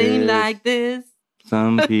like this. Sing like this.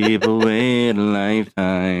 Some people wait a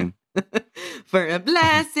lifetime For a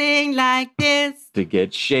blessing like this. to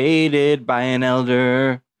get shaded by an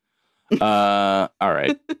elder. All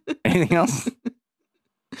right. Anything else?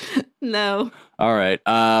 No. All right.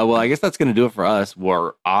 Well, I guess that's going to do it for us.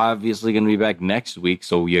 We're obviously going to be back next week.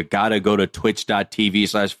 So you got to go to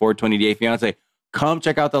twitch.tv/420dayfiance. Come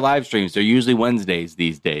check out the live streams. They're usually Wednesdays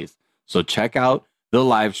these days. So check out the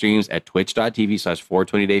live streams at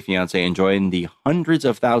twitch.tv/420dayfiance. Enjoying the hundreds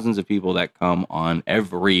of thousands of people that come on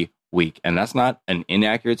every week. And that's not an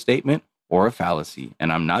inaccurate statement or a fallacy. And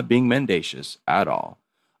I'm not being mendacious at all.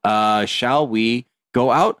 Shall we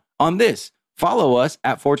go out on this? Follow us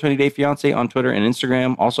at 420dayfiance on Twitter and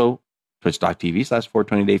Instagram. Also,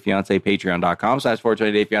 twitch.tv/420dayfiance,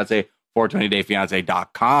 patreon.com/420dayfiance,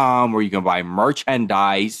 420dayfiance.com, where you can buy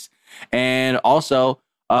merchandise. And also,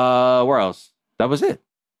 where else? That was it.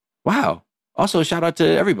 Wow. Also, shout out to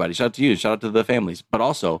everybody. Shout out to you. Shout out to the families. But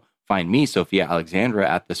also, find me, Sophia Alexandra,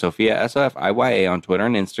 at the Sophia SFIYA on Twitter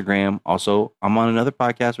and Instagram. Also, I'm on another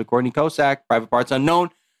podcast with Courtney Kosak, Private Parts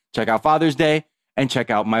Unknown. Check out Father's Day. And check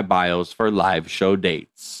out my bios for live show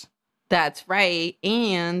dates. That's right.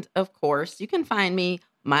 And of course, you can find me,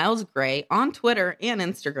 Miles Gray, on Twitter and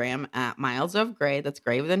Instagram at Miles of Gray. That's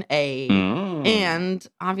Gray with an A. And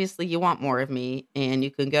obviously, you want more of me, and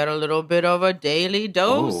you can get a little bit of a daily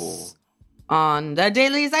dose on the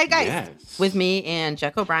Daily Zeitgeist with me and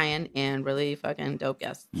Jack O'Brien and really fucking dope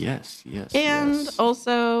guests. Yes. And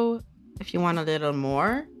also, if you want a little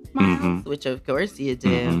more, Miles, which of course you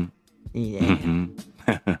do. Yeah.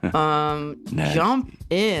 Jump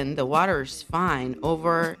in. The water's fine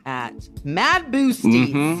over at Mad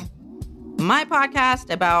Boosties, my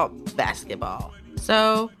podcast about basketball.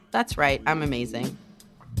 So that's right. I'm amazing.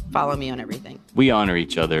 Follow me on everything. We honor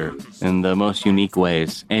each other in the most unique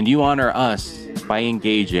ways. And you honor us by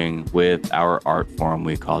engaging with our art form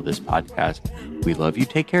we call this podcast. We love you.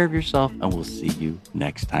 Take care of yourself. And we'll see you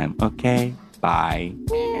next time. Okay? Bye.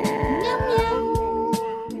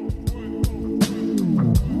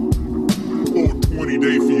 20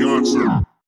 Day Fiance.